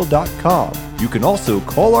mondaymorningmonorail@gmail.com. You can also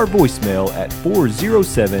call our voicemail at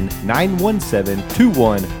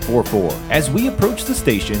 407-917-2144. As we approach the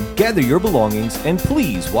station, gather your belongings and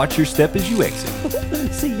please watch your step as you exit.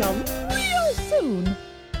 See y'all real soon.